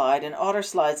Otterslide and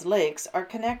Otterslide's lakes are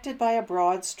connected by a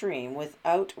broad stream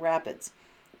without rapids,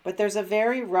 but there's a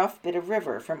very rough bit of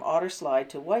river from Otterslide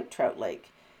to White Trout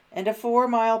Lake, and a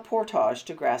 4-mile portage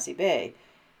to Grassy Bay,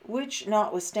 which,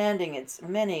 notwithstanding its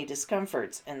many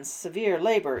discomforts and severe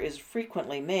labor, is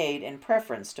frequently made in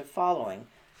preference to following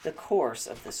the course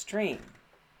of the stream.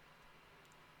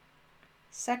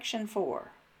 Section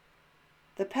 4.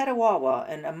 The Petawawa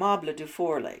and Aimable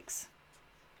Dufour Lakes.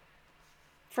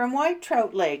 From White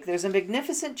Trout Lake, there's a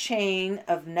magnificent chain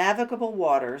of navigable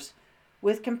waters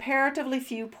with comparatively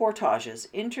few portages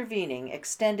intervening,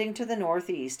 extending to the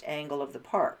northeast angle of the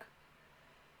park.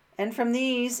 And from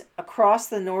these, across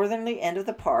the northerly end of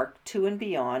the park to and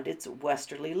beyond its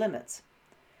westerly limits.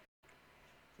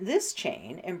 This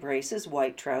chain embraces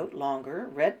white trout, longer,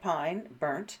 red pine,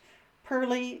 burnt,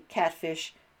 pearly,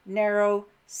 catfish, narrow,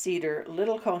 Cedar,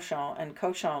 Little Cochon, and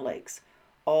Cochon lakes,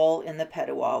 all in the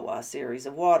Petawawa series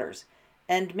of waters,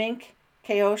 and Mink,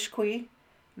 Keoshqui,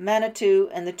 Manitou,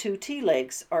 and the 2 T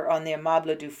lakes are on the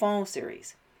Aimable Dufour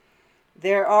series.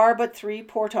 There are but 3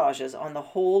 portages on the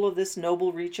whole of this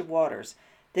noble reach of waters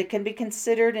that can be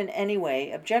considered in any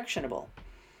way objectionable.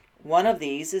 One of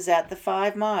these is at the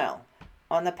 5 mile,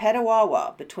 on the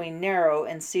Petawawa between Narrow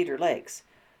and Cedar lakes,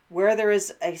 where there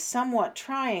is a somewhat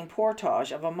trying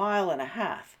portage of 1.5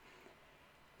 miles.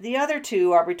 The other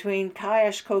 2 are between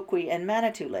Keoshqui and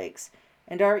Manitou lakes,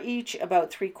 and are each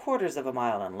about 3/4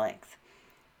 mile in length.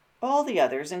 All the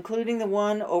others, including the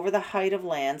one over the height of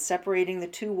land separating the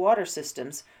 2 water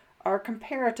systems, are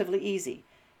comparatively easy,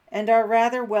 and are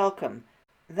rather welcome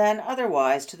than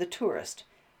otherwise to the tourist,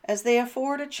 as they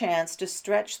afford a chance to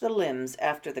stretch the limbs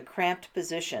after the cramped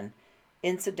position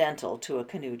incidental to a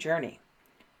canoe journey.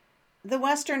 The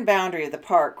western boundary of the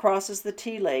park crosses the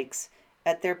T lakes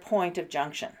at their point of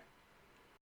junction.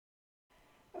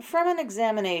 From an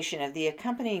examination of the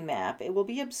accompanying map, it will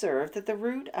be observed that the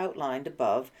route outlined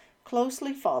above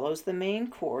closely follows the main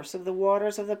course of the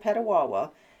waters of the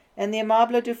Petawawa and the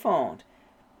Aimable Dufour.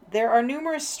 There are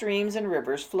numerous streams and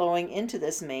rivers flowing into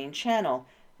this main channel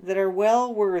that are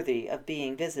well worthy of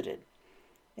being visited.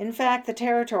 In fact, the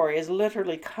territory is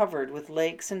literally covered with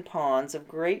lakes and ponds of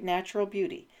great natural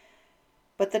beauty,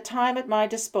 but the time at my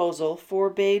disposal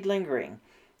forbade lingering,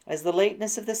 as the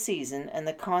lateness of the season and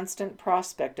the constant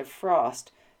prospect of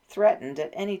frost threatened at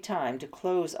any time to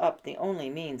close up the only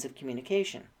means of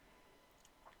communication.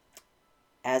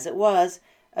 As it was,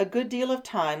 a good deal of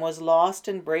time was lost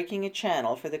in breaking a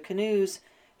channel for the canoes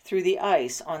through the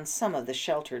ice on some of the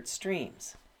sheltered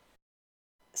streams.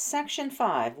 Section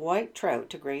 5. White Trout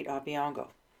to Great Opeongo.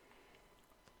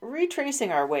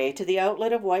 Retracing our way to the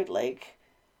outlet of White Lake,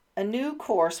 a new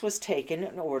course was taken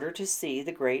in order to see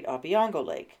the Great Opeongo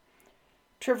Lake.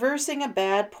 Traversing a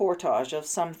bad portage of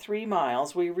some 3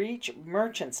 miles, we reach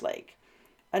Merchant's Lake,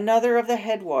 another of the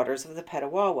headwaters of the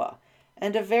Petawawa,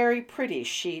 and a very pretty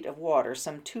sheet of water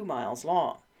some 2 miles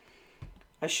long.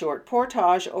 A short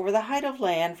portage over the height of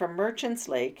land from Merchant's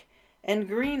Lake and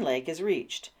Green Lake is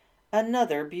reached,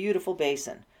 another beautiful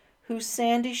basin, whose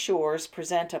sandy shores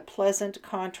present a pleasant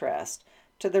contrast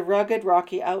to the rugged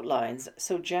rocky outlines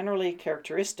so generally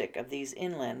characteristic of these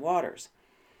inland waters.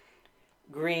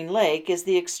 Green Lake is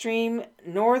the extreme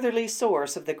northerly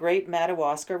source of the great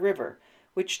Madawaska River,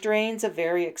 which drains a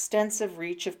very extensive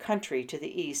reach of country to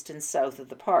the east and south of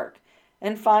the park,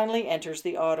 and finally enters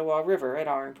the Ottawa River at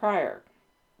Arnprior.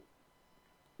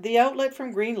 The outlet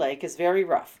from Green Lake is very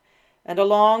rough, and a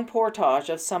long portage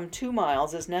of some 2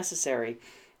 miles is necessary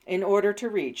in order to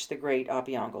reach the Great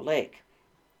Opeongo Lake.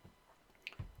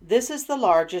 This is the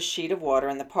largest sheet of water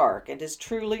in the park, and is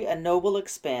truly a noble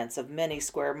expanse of many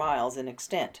square miles in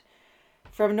extent.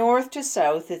 From north to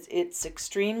south, its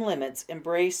extreme limits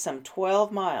embrace some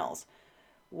 12 miles,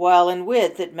 while in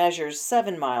width it measures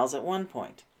 7 miles at one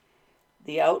point.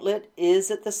 The outlet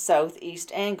is at the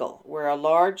southeast angle, where a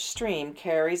large stream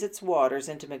carries its waters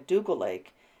into McDougall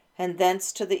Lake, and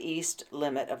thence to the east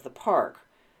limit of the park,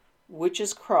 which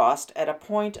is crossed at a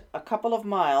point a couple of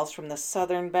miles from the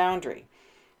southern boundary,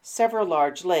 several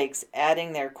large lakes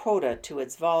adding their quota to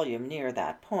its volume near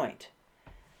that point.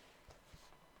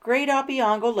 Great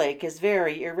Opeongo Lake is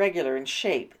very irregular in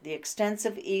shape, the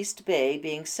extensive East Bay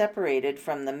being separated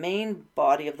from the main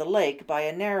body of the lake by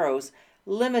a narrows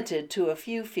limited to a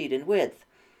few feet in width,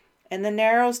 and the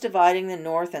narrows dividing the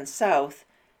north and south,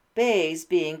 bays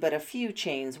being but a few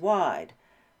chains wide.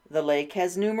 The lake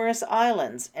has numerous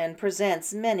islands and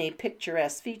presents many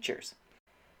picturesque features.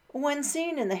 When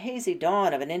seen in the hazy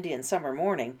dawn of an Indian summer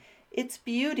morning, its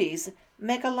beauties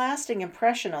make a lasting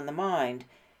impression on the mind,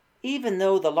 even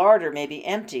though the larder may be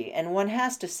empty and one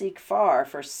has to seek far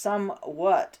for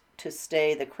somewhat to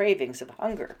stay the cravings of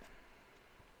hunger.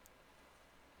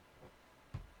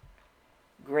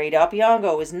 Great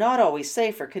Opeongo is not always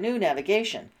safe for canoe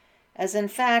navigation, as in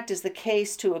fact is the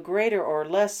case to a greater or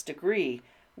less degree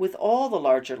with all the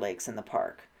larger lakes in the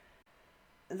park.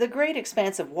 The great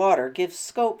expanse of water gives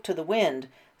scope to the wind,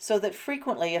 so that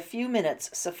frequently a few minutes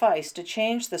suffice to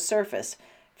change the surface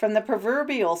from the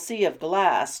proverbial sea of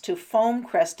glass to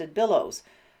foam-crested billows,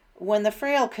 when the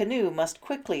frail canoe must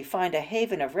quickly find a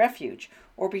haven of refuge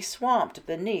or be swamped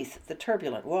beneath the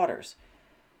turbulent waters.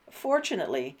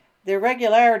 Fortunately, the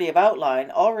irregularity of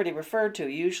outline already referred to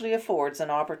usually affords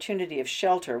an opportunity of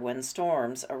shelter when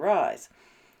storms arise,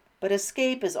 but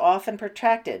escape is often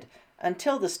protracted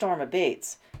until the storm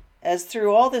abates, as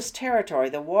through all this territory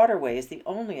the waterway is the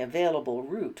only available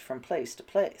route from place to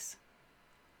place.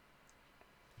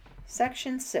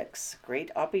 Section 6.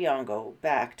 Great Opeongo,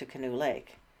 back to Canoe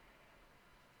Lake.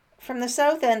 From the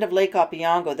south end of Lake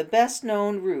Opeongo, the best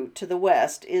known route to the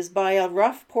west is by a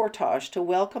rough portage to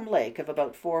Welcome Lake of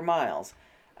about 4 miles,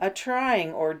 a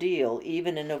trying ordeal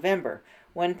even in November,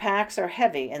 when packs are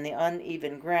heavy and the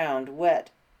uneven ground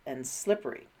wet and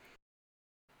slippery.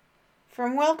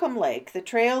 From Welcome Lake, the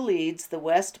trail leads the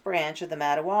west branch of the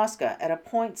Madawaska at a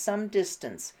point some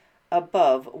distance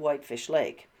above Whitefish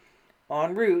Lake.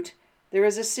 En route, there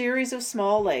is a series of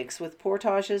small lakes with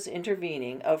portages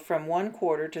intervening of from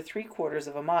 1/4 to 3/4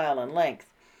 of a mile in length,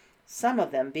 some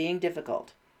of them being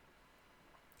difficult.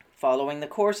 Following the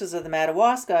courses of the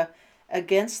Madawaska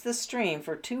against the stream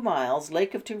for 2 miles,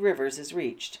 Lake of Two Rivers is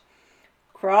reached.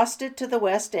 Crossed it to the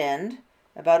west end,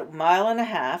 about 1.5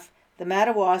 miles, the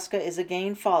Madawaska is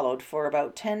again followed for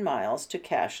about 10 miles to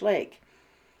Cache Lake.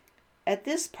 At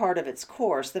this part of its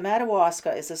course, the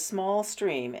Madawaska is a small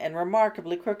stream and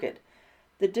remarkably crooked.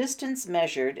 The distance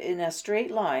measured in a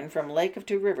straight line from Lake of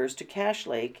Two Rivers to Cache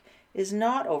Lake is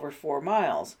not over 4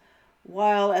 miles,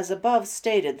 while, as above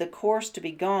stated, the course to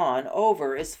be gone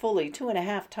over is fully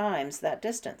 2.5 times that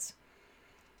distance.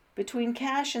 Between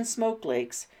Cache and Smoke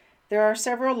Lakes, there are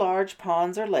several large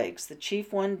ponds or lakes, the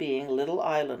chief one being Little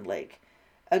Island Lake,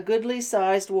 a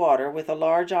goodly-sized water with a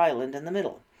large island in the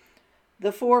middle.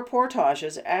 The 4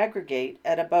 portages aggregate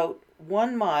at about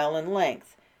 1 mile in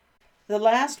length, the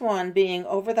last one being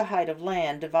over the height of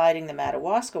land dividing the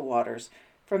Madawaska waters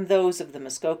from those of the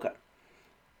Muskoka.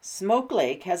 Smoke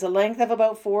Lake has a length of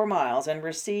about 4 miles and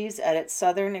receives at its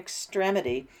southern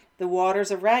extremity the waters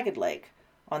of Ragged Lake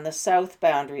on the south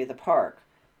boundary of the park,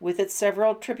 with its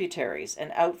several tributaries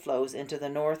and outflows into the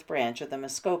north branch of the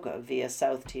Muskoka via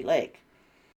South T Lake.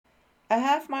 A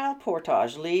half-mile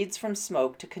portage leads from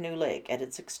Smoke to Canoe Lake at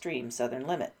its extreme southern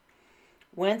limit,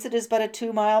 whence it is but a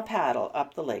 2-mile paddle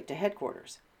up the lake to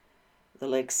headquarters. The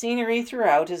lake scenery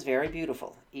throughout is very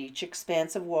beautiful. Each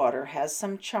expanse of water has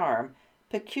some charm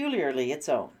peculiarly its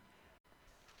own.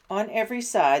 On every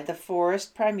side the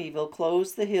forest primeval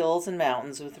clothes the hills and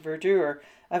mountains with verdure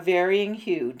of varying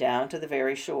hue down to the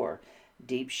very shore.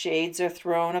 Deep shades are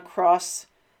thrown across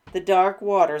the dark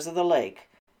waters of the lake,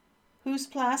 whose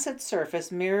placid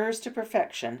surface mirrors to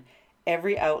perfection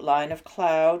every outline of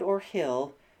cloud or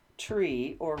hill,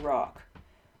 tree or rock,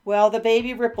 while the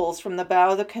baby ripples from the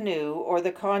bow of the canoe or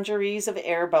the congeries of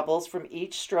air bubbles from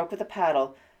each stroke of the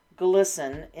paddle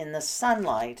glisten in the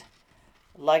sunlight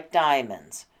like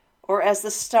diamonds, or as the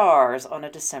stars on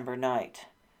a December night.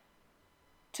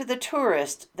 To the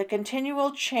tourist, the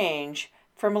continual change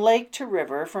from lake to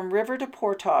river, from river to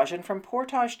portage, and from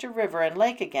portage to river and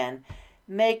lake again,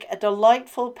 make a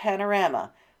delightful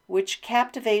panorama which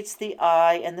captivates the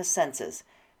eye and the senses,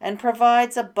 and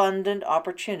provides abundant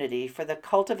opportunity for the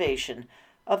cultivation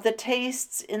of the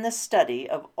tastes in the study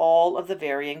of all of the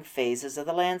varying phases of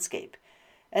the landscape,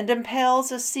 and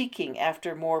impels a seeking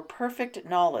after more perfect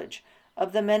knowledge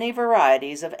of the many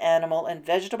varieties of animal and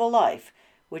vegetable life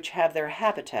which have their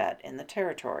habitat in the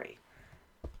territory.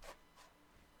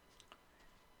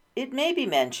 It may be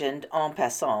mentioned en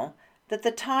passant that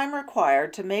the time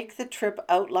required to make the trip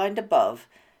outlined above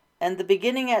and the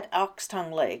beginning at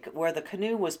Oxtongue Lake, where the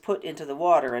canoe was put into the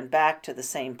water and back to the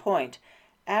same point,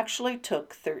 actually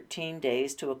took 13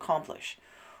 days to accomplish,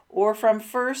 or from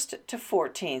 1st to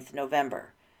 14th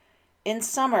November. In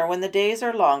summer, when the days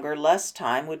are longer, less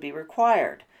time would be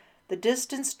required. The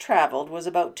distance traveled was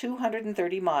about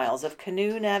 230 miles of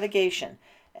canoe navigation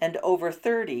and over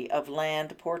 30 of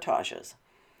land portages.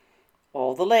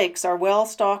 All the lakes are well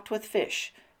stocked with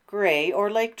fish. Gray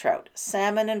or lake trout,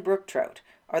 salmon, and brook trout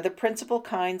are the principal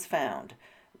kinds found,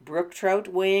 brook trout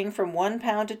weighing from 1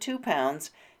 pound to 2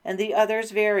 pounds, and the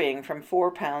others varying from 4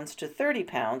 pounds to 30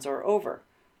 pounds or over.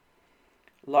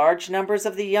 Large numbers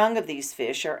of the young of these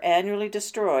fish are annually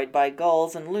destroyed by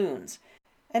gulls and loons,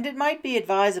 and it might be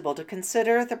advisable to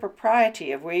consider the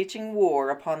propriety of waging war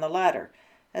upon the latter,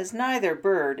 as neither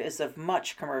bird is of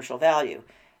much commercial value,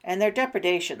 and their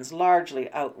depredations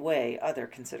largely outweigh other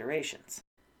considerations.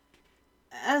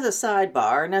 As a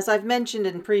sidebar, and as I've mentioned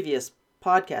in previous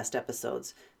podcast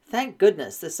episodes, thank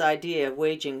goodness this idea of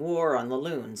waging war on the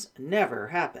loons never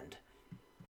happened.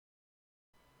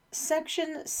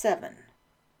 Section 7.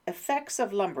 Effects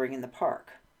of lumbering in the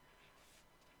park.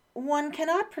 One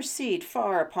cannot proceed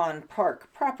far upon park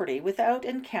property without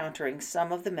encountering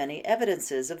some of the many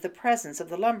evidences of the presence of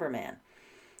the lumberman,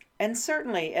 and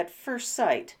certainly at first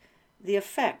sight the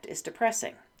effect is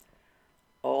depressing.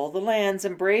 All the lands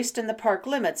embraced in the park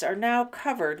limits are now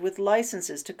covered with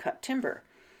licenses to cut timber.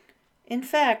 In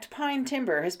fact, pine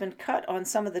timber has been cut on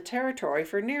some of the territory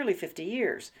for nearly 50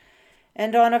 years,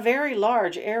 and on a very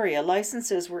large area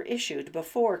licenses were issued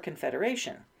before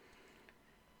Confederation.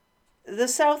 The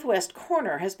southwest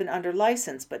corner has been under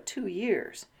license but 2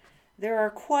 years. There are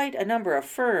quite a number of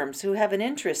firms who have an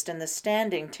interest in the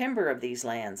standing timber of these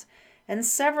lands, and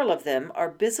several of them are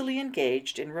busily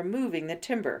engaged in removing the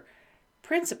timber,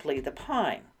 principally the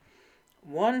pine.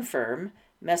 One firm,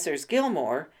 Messrs.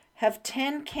 Gilmore, have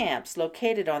 10 camps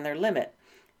located on their limit,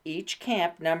 each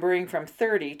camp numbering from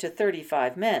 30 to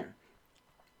 35 men.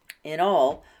 In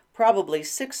all, probably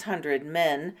 600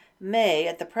 men may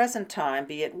at the present time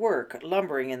be at work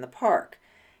lumbering in the park,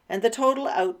 and the total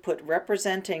output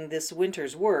representing this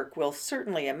winter's work will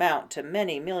certainly amount to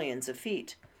many millions of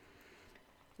feet.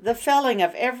 The felling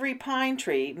of every pine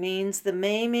tree means the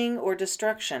maiming or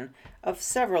destruction of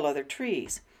several other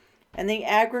trees, and the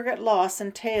aggregate loss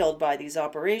entailed by these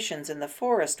operations in the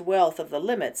forest wealth of the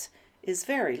limits is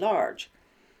very large.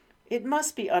 It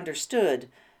must be understood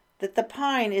that the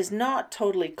pine is not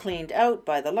totally cleaned out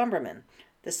by the lumberman,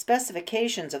 the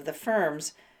specifications of the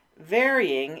firms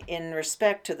varying in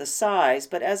respect to the size,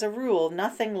 but as a rule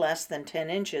nothing less than 10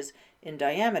 inches in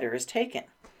diameter is taken.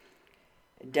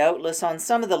 Doubtless on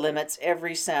some of the limits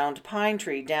every sound pine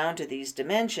tree down to these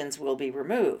dimensions will be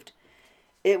removed.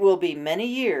 It will be many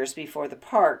years before the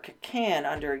park can,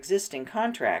 under existing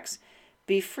contracts,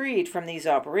 be freed from these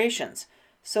operations,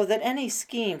 so that any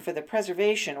scheme for the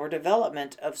preservation or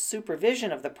development of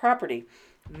supervision of the property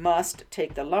must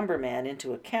take the lumberman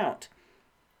into account.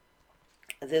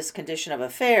 This condition of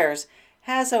affairs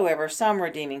has, however, some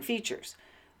redeeming features,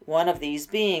 one of these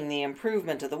being the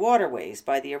improvement of the waterways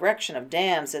by the erection of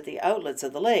dams at the outlets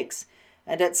of the lakes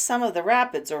and at some of the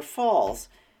rapids or falls,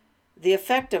 the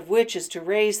effect of which is to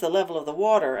raise the level of the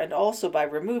water, and also by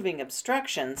removing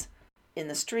obstructions in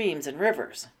the streams and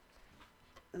rivers.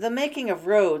 The making of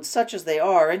roads, such as they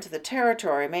are, into the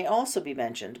territory may also be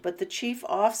mentioned, but the chief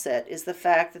offset is the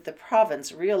fact that the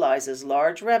province realizes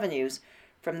large revenues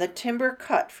from the timber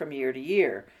cut from year to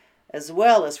year, as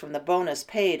well as from the bonus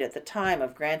paid at the time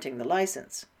of granting the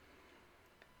license.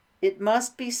 It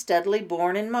must be steadily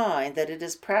borne in mind that it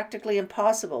is practically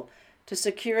impossible to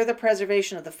secure the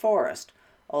preservation of the forest,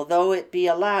 although it be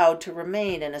allowed to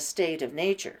remain in a state of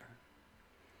nature.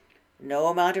 No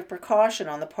amount of precaution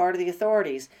on the part of the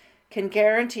authorities can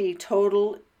guarantee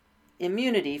total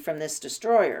immunity from this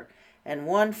destroyer, and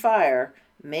one fire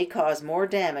may cause more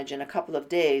damage in a couple of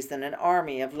days than an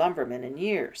army of lumbermen in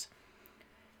years.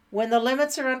 When the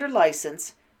limits are under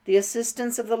license, the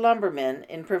assistance of the lumbermen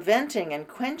in preventing and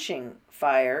quenching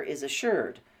fire is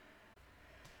assured.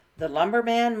 The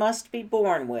lumberman must be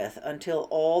borne with until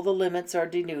all the limits are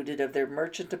denuded of their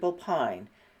merchantable pine,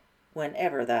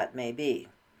 whenever that may be.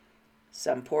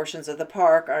 Some portions of the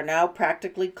park are now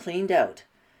practically cleaned out,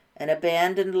 and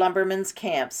abandoned lumbermen's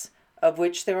camps, of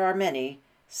which there are many,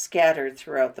 scattered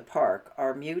throughout the park,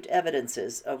 are mute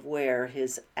evidences of where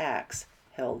his axe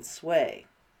held sway.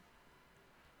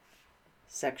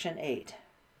 Section 8.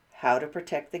 How to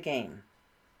protect the game.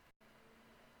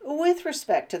 With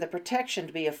respect to the protection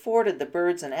to be afforded the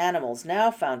birds and animals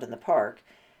now found in the park,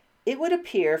 It would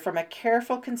appear from a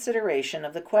careful consideration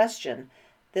of the question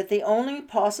that the only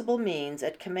possible means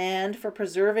at command for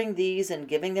preserving these and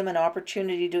giving them an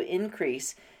opportunity to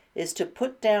increase is to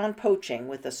put down poaching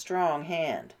with a strong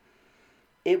hand.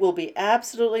 It will be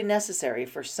absolutely necessary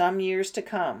for some years to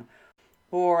come,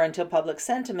 or until public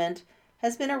sentiment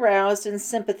has been aroused in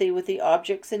sympathy with the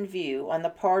objects in view on the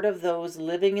part of those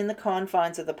living in the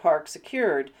confines of the park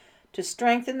secured, to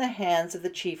strengthen the hands of the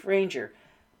chief ranger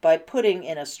by putting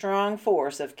in a strong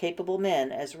force of capable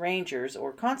men as rangers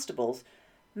or constables,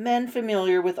 men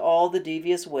familiar with all the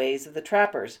devious ways of the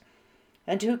trappers,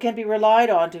 and who can be relied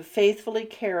on to faithfully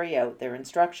carry out their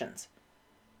instructions.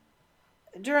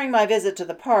 During my visit to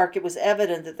the park, it was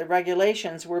evident that the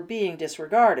regulations were being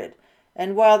disregarded,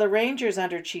 and while the rangers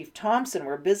under Chief Thompson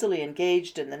were busily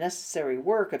engaged in the necessary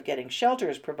work of getting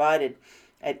shelters provided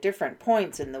at different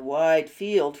points in the wide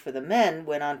field for the men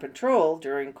when on patrol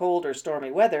during cold or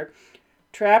stormy weather,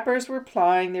 trappers were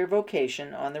plying their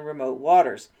vocation on the remote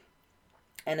waters,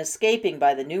 and escaping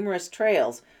by the numerous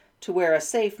trails to where a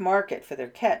safe market for their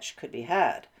catch could be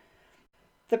had.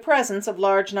 The presence of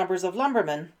large numbers of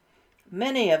lumbermen,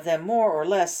 many of them more or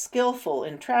less skillful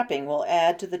in trapping, will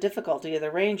add to the difficulty of the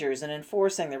rangers in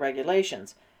enforcing the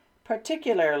regulations,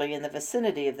 particularly in the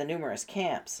vicinity of the numerous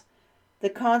camps. The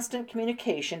constant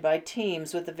communication by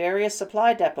teams with the various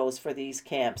supply depots for these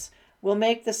camps will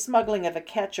make the smuggling of a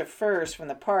catch of furs from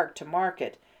the park to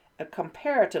market a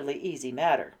comparatively easy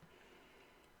matter.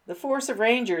 The force of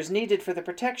rangers needed for the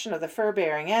protection of the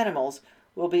fur-bearing animals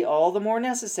will be all the more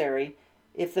necessary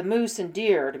if the moose and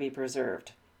deer are to be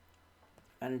preserved.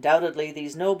 Undoubtedly,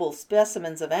 these noble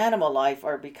specimens of animal life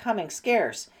are becoming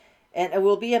scarce, and it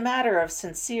will be a matter of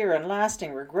sincere and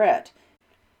lasting regret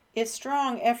if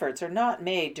strong efforts are not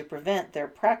made to prevent their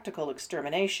practical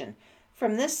extermination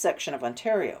from this section of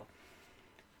Ontario.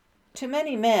 To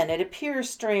many men it appears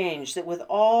strange that with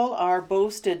all our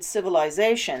boasted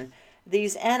civilization,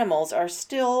 these animals are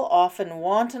still often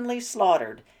wantonly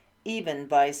slaughtered, even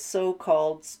by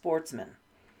so-called sportsmen.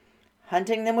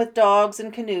 Hunting them with dogs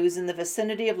and canoes in the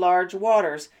vicinity of large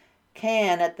waters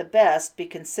can, at the best, be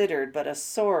considered but a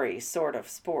sorry sort of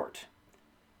sport.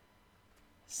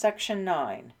 Section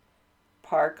 9.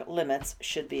 Park limits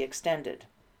should be extended.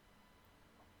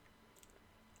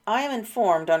 I am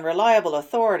informed on reliable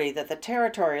authority that the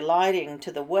territory lying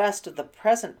to the west of the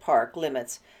present park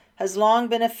limits has long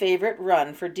been a favorite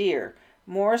run for deer,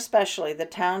 more especially the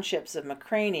townships of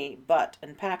McCraney, Butt,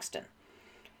 and Paxton.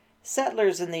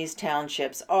 Settlers in these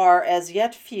townships are as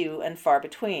yet few and far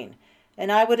between,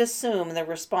 and I would assume the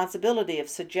responsibility of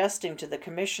suggesting to the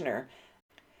Commissioner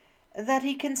that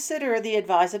he consider the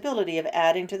advisability of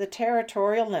adding to the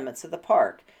territorial limits of the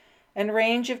park and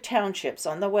range of townships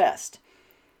on the west,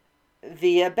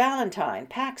 via Ballantyne,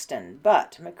 Paxton,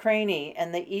 Butt, McCraney,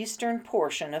 and the eastern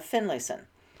portion of Finlayson.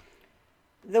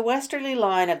 The westerly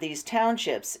line of these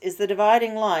townships is the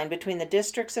dividing line between the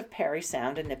districts of Parry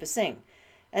Sound and Nipissing,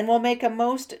 and will make a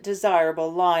most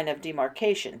desirable line of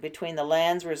demarcation between the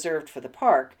lands reserved for the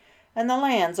park and the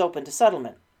lands open to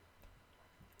settlement.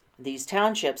 These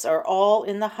townships are all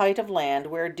in the height of land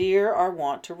where deer are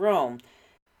wont to roam,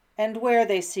 and where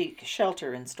they seek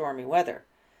shelter in stormy weather.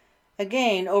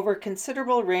 Again, over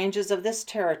considerable ranges of this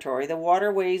territory the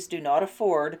waterways do not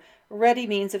afford ready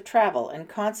means of travel, and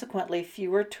consequently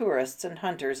fewer tourists and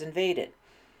hunters invade it.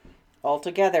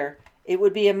 Altogether, it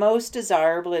would be a most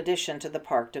desirable addition to the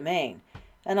park domain,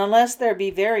 and unless there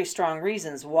be very strong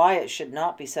reasons why it should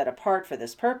not be set apart for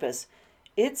this purpose,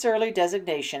 its early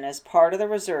designation as part of the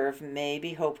reserve may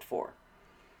be hoped for.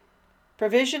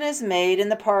 Provision is made in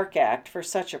the Park Act for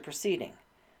such a proceeding.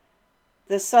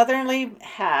 The southerly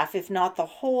half, if not the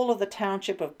whole, of the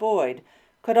township of Boyd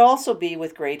could also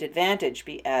with great advantage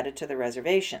be added to the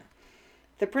reservation.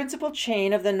 The principal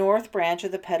chain of the north branch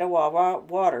of the Petawawa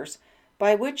waters,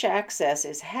 by which access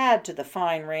is had to the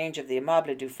fine range of the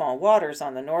Aimable du Fond waters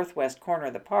on the northwest corner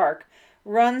of the park,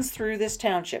 runs through this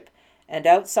township and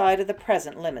outside of the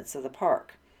present limits of the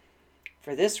park.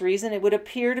 For this reason, it would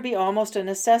appear to be almost a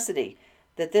necessity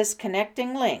that this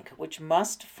connecting link, which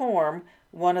must form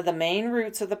one of the main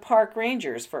routes of the park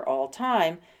rangers for all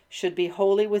time, should be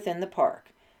wholly within the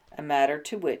park, a matter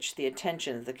to which the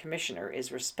attention of the Commissioner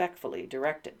is respectfully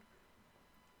directed.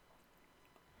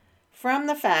 From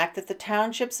the fact that the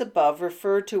townships above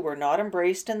referred to were not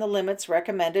embraced in the limits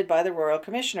recommended by the Royal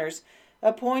Commissioners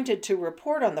appointed to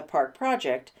report on the park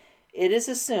project, it is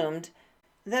assumed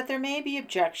that there may be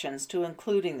objections to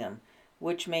including them,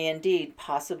 which may indeed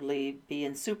possibly be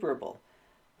insuperable.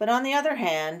 But on the other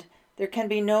hand, there can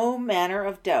be no manner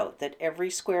of doubt that every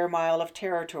square mile of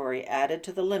territory added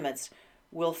to the limits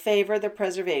will favor the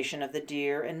preservation of the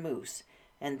deer and moose,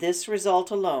 and this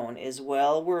result alone is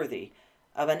well worthy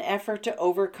of an effort to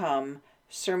overcome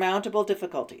surmountable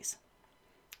difficulties.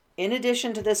 In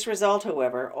addition to this result,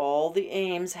 however, all the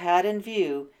aims had in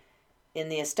view in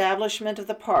the establishment of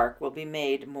the park will be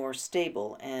made more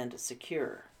stable and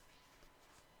secure.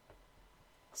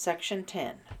 Section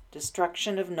 10.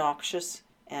 Destruction of noxious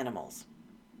animals.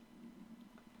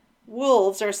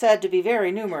 Wolves are said to be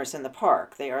very numerous in the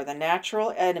park. They are the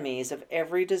natural enemies of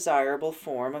every desirable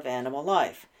form of animal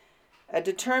life. A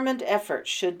determined effort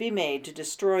should be made to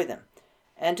destroy them,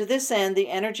 and to this end the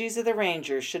energies of the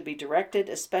rangers should be directed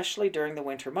especially during the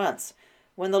winter months,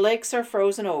 when the lakes are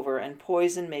frozen over and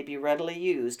poison may be readily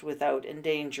used without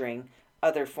endangering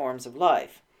other forms of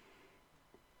life.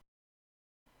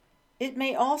 It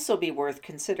may also be worth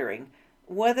considering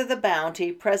whether the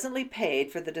bounty presently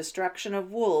paid for the destruction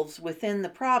of wolves within the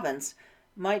province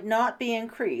might not be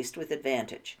increased with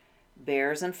advantage.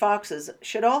 Bears and foxes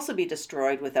should also be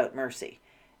destroyed without mercy,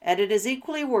 and it is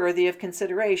equally worthy of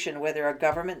consideration whether a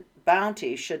government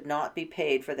bounty should not be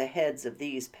paid for the heads of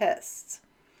these pests.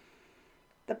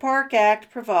 The Park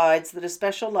Act provides that a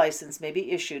special license may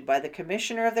be issued by the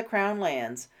Commissioner of the Crown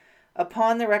Lands,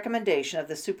 upon the recommendation of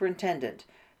the Superintendent,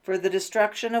 for the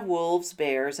destruction of wolves,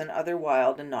 bears, and other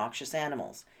wild and noxious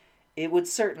animals. It would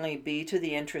certainly be to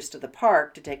the interest of the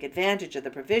park to take advantage of the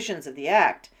provisions of the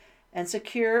Act and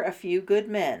secure a few good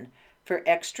men for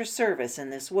extra service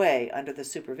in this way under the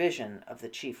supervision of the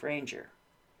Chief Ranger.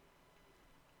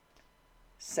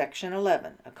 Section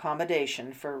 11.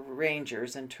 Accommodation for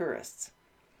rangers and tourists.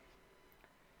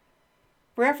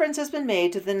 Reference has been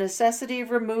made to the necessity of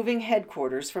removing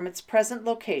headquarters from its present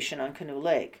location on Canoe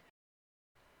Lake.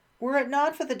 Were it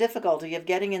not for the difficulty of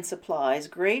getting in supplies,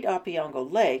 Great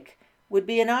Opeongo Lake would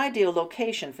be an ideal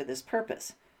location for this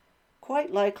purpose.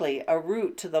 Quite likely a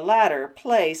route to the latter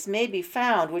place may be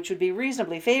found which would be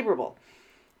reasonably favorable,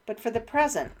 but for the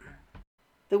present,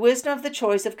 the wisdom of the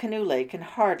choice of Canoe Lake can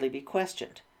hardly be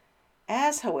questioned.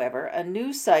 As, however, a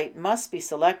new site must be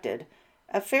selected,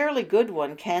 a fairly good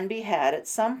one can be had at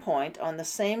some point on the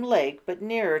same lake but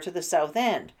nearer to the south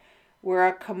end, where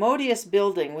a commodious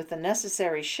building with the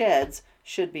necessary sheds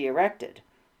should be erected.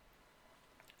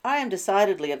 I am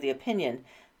decidedly of the opinion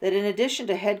that in addition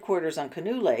to headquarters on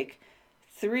Canoe Lake,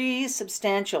 3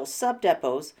 substantial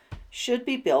sub-depots should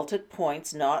be built at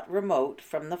points not remote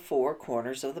from the 4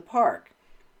 corners of the park,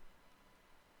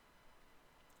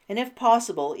 and if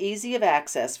possible easy of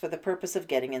access for the purpose of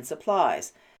getting in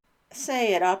supplies,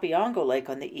 say at Opeongo Lake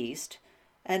on the east,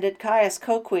 and at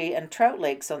Kayascoquie and Trout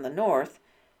Lakes on the north,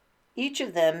 each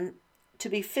of them to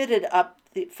be fitted up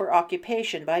for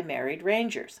occupation by married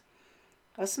rangers.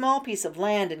 A small piece of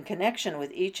land in connection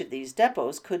with each of these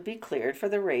depots could be cleared for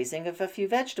the raising of a few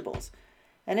vegetables,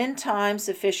 and in time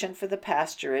sufficient for the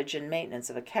pasturage and maintenance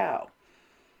of a cow.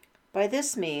 By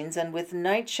this means, and with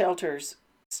night shelters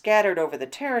scattered over the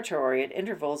territory at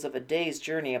intervals of a day's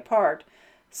journey apart,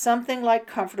 something like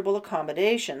comfortable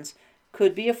accommodations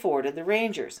could be afforded the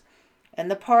rangers,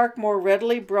 and the park more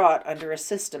readily brought under a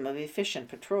system of efficient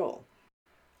patrol.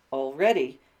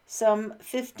 Already, some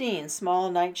 15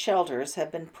 small night shelters have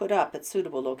been put up at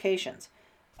suitable locations.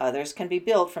 Others can be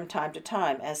built from time to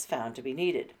time as found to be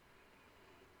needed.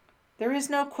 There is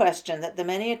no question that the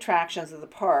many attractions of the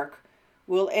park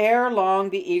will ere long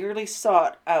be eagerly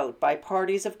sought out by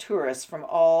parties of tourists from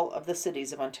all of the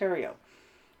cities of Ontario.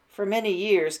 For many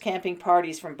years, camping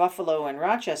parties from Buffalo and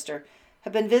Rochester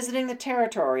have been visiting the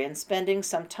territory and spending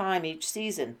some time each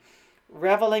season,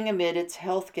 reveling amid its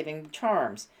health-giving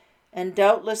charms, and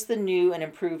doubtless the new and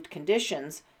improved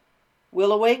conditions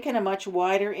will awaken a much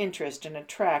wider interest and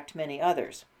attract many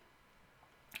others.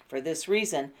 For this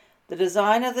reason, the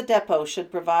design of the depot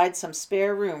should provide some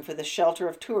spare room for the shelter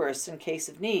of tourists in case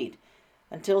of need,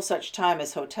 until such time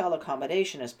as hotel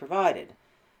accommodation is provided,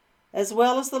 as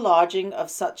well as the lodging of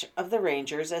such of the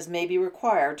rangers as may be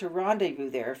required to rendezvous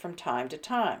there from time to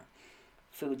time.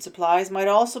 Food supplies might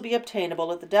also be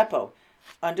obtainable at the depot,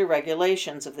 under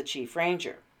regulations of the Chief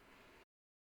Ranger.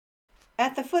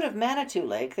 At the foot of Manitou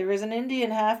Lake there is an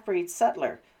Indian half-breed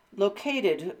settler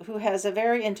located who has a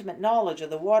very intimate knowledge of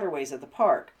the waterways of the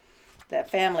park, that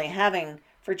family having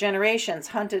for generations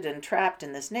hunted and trapped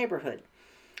in this neighborhood.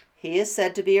 He is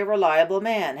said to be a reliable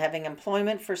man, having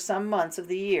employment for some months of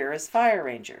the year as fire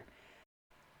ranger.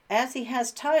 As he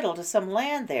has title to some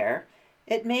land there,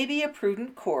 it may be a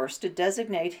prudent course to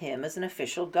designate him as an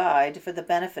official guide for the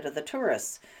benefit of the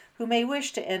tourists who may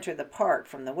wish to enter the park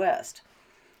from the west.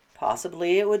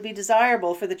 Possibly it would be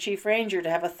desirable for the Chief Ranger to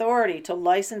have authority to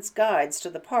license guides to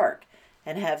the park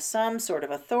and have some sort of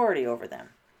authority over them.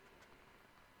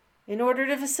 In order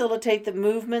to facilitate the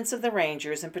movements of the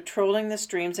rangers in patrolling the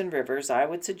streams and rivers, I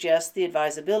would suggest the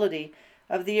advisability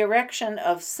of the erection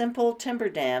of simple timber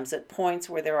dams at points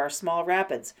where there are small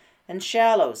rapids and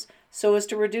shallows, so as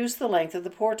to reduce the length of the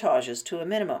portages to a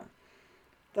minimum.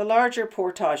 The larger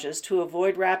portages, to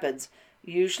avoid rapids,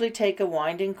 usually take a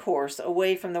winding course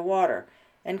away from the water,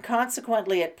 and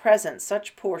consequently at present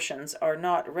such portions are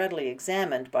not readily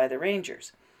examined by the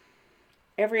rangers.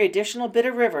 Every additional bit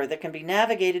of river that can be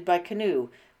navigated by canoe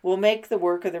will make the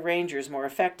work of the rangers more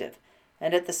effective,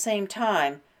 and at the same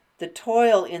time, the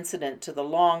toil incident to the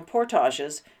long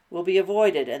portages will be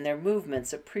avoided and their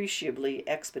movements appreciably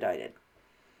expedited.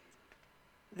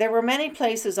 There were many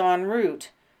places en route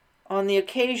on the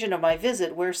occasion of my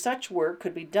visit where such work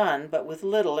could be done but with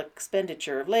little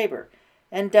expenditure of labor,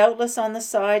 and doubtless on the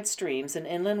side streams and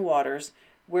inland waters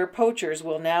where poachers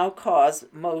will now cause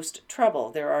most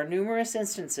trouble, there are numerous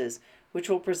instances which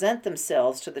will present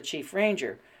themselves to the chief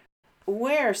ranger,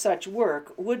 where such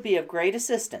work would be of great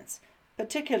assistance,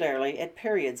 particularly at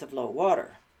periods of low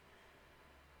water.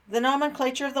 The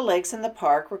nomenclature of the lakes in the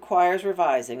park requires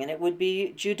revising, and it would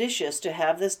be judicious to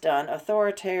have this done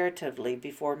authoritatively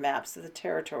before maps of the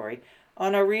territory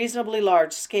on a reasonably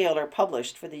large scale are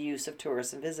published for the use of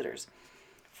tourists and visitors.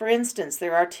 For instance,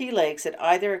 there are tea lakes at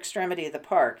either extremity of the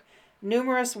park,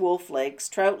 numerous wolf lakes,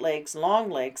 trout lakes, long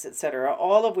lakes, etc.,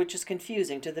 all of which is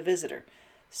confusing to the visitor.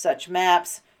 Such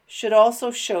maps should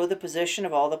also show the position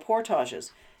of all the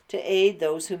portages, to aid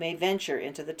those who may venture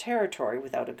into the territory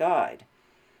without a guide.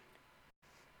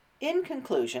 In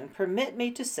conclusion, permit me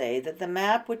to say that the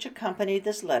map which accompanied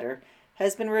this letter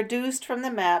has been reduced from the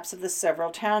maps of the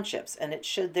several townships, and it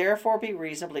should therefore be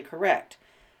reasonably correct.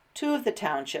 2 of the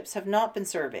townships have not been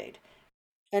surveyed,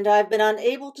 and I've been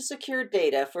unable to secure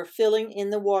data for filling in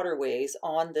the waterways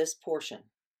on this portion.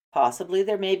 Possibly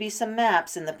there may be some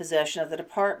maps in the possession of the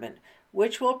department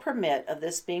which will permit of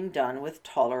this being done with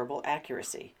tolerable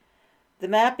accuracy. The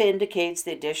map indicates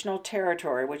the additional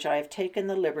territory which I have taken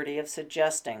the liberty of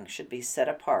suggesting should be set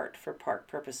apart for park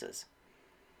purposes.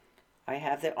 I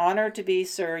have the honor to be,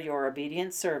 sir, your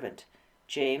obedient servant,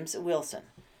 James Wilson,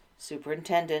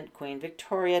 Superintendent, Queen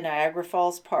Victoria Niagara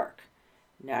Falls Park,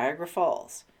 Niagara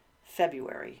Falls,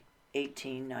 February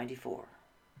 1894.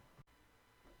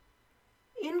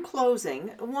 In closing,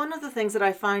 one of the things that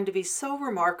I find to be so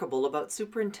remarkable about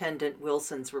Superintendent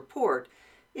Wilson's report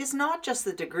is not just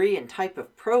the degree and type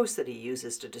of prose that he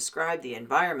uses to describe the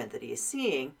environment that he is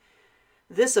seeing.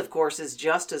 This, of course, is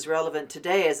just as relevant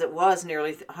today as it was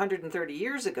nearly 130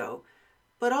 years ago,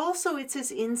 but also it's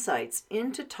his insights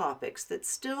into topics that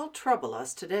still trouble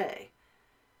us today.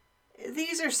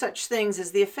 These are such things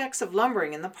as the effects of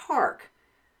lumbering in the park,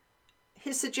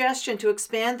 his suggestion to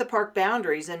expand the park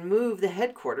boundaries and move the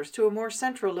headquarters to a more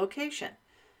central location,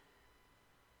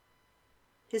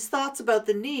 his thoughts about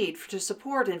the need to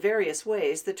support in various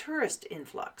ways the tourist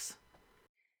influx,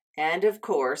 and of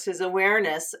course his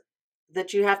awareness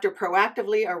that you have to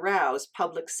proactively arouse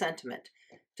public sentiment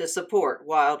to support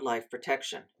wildlife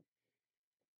protection.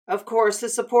 Of course, the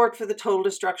support for the total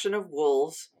destruction of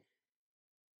wolves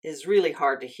is really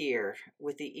hard to hear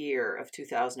with the ear of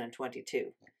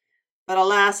 2022. But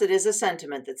alas, it is a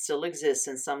sentiment that still exists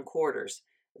in some quarters,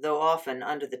 though often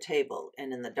under the table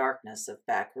and in the darkness of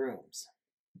back rooms.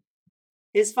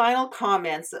 His final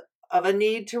comments of a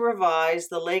need to revise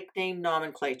the lake name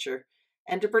nomenclature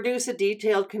and to produce a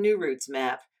detailed canoe routes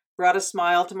map brought a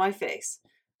smile to my face,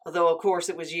 although of course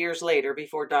it was years later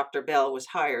before Dr. Bell was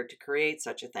hired to create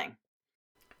such a thing.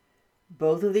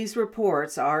 Both of these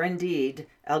reports are indeed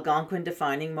Algonquin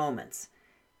defining moments.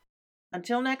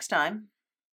 Until next time.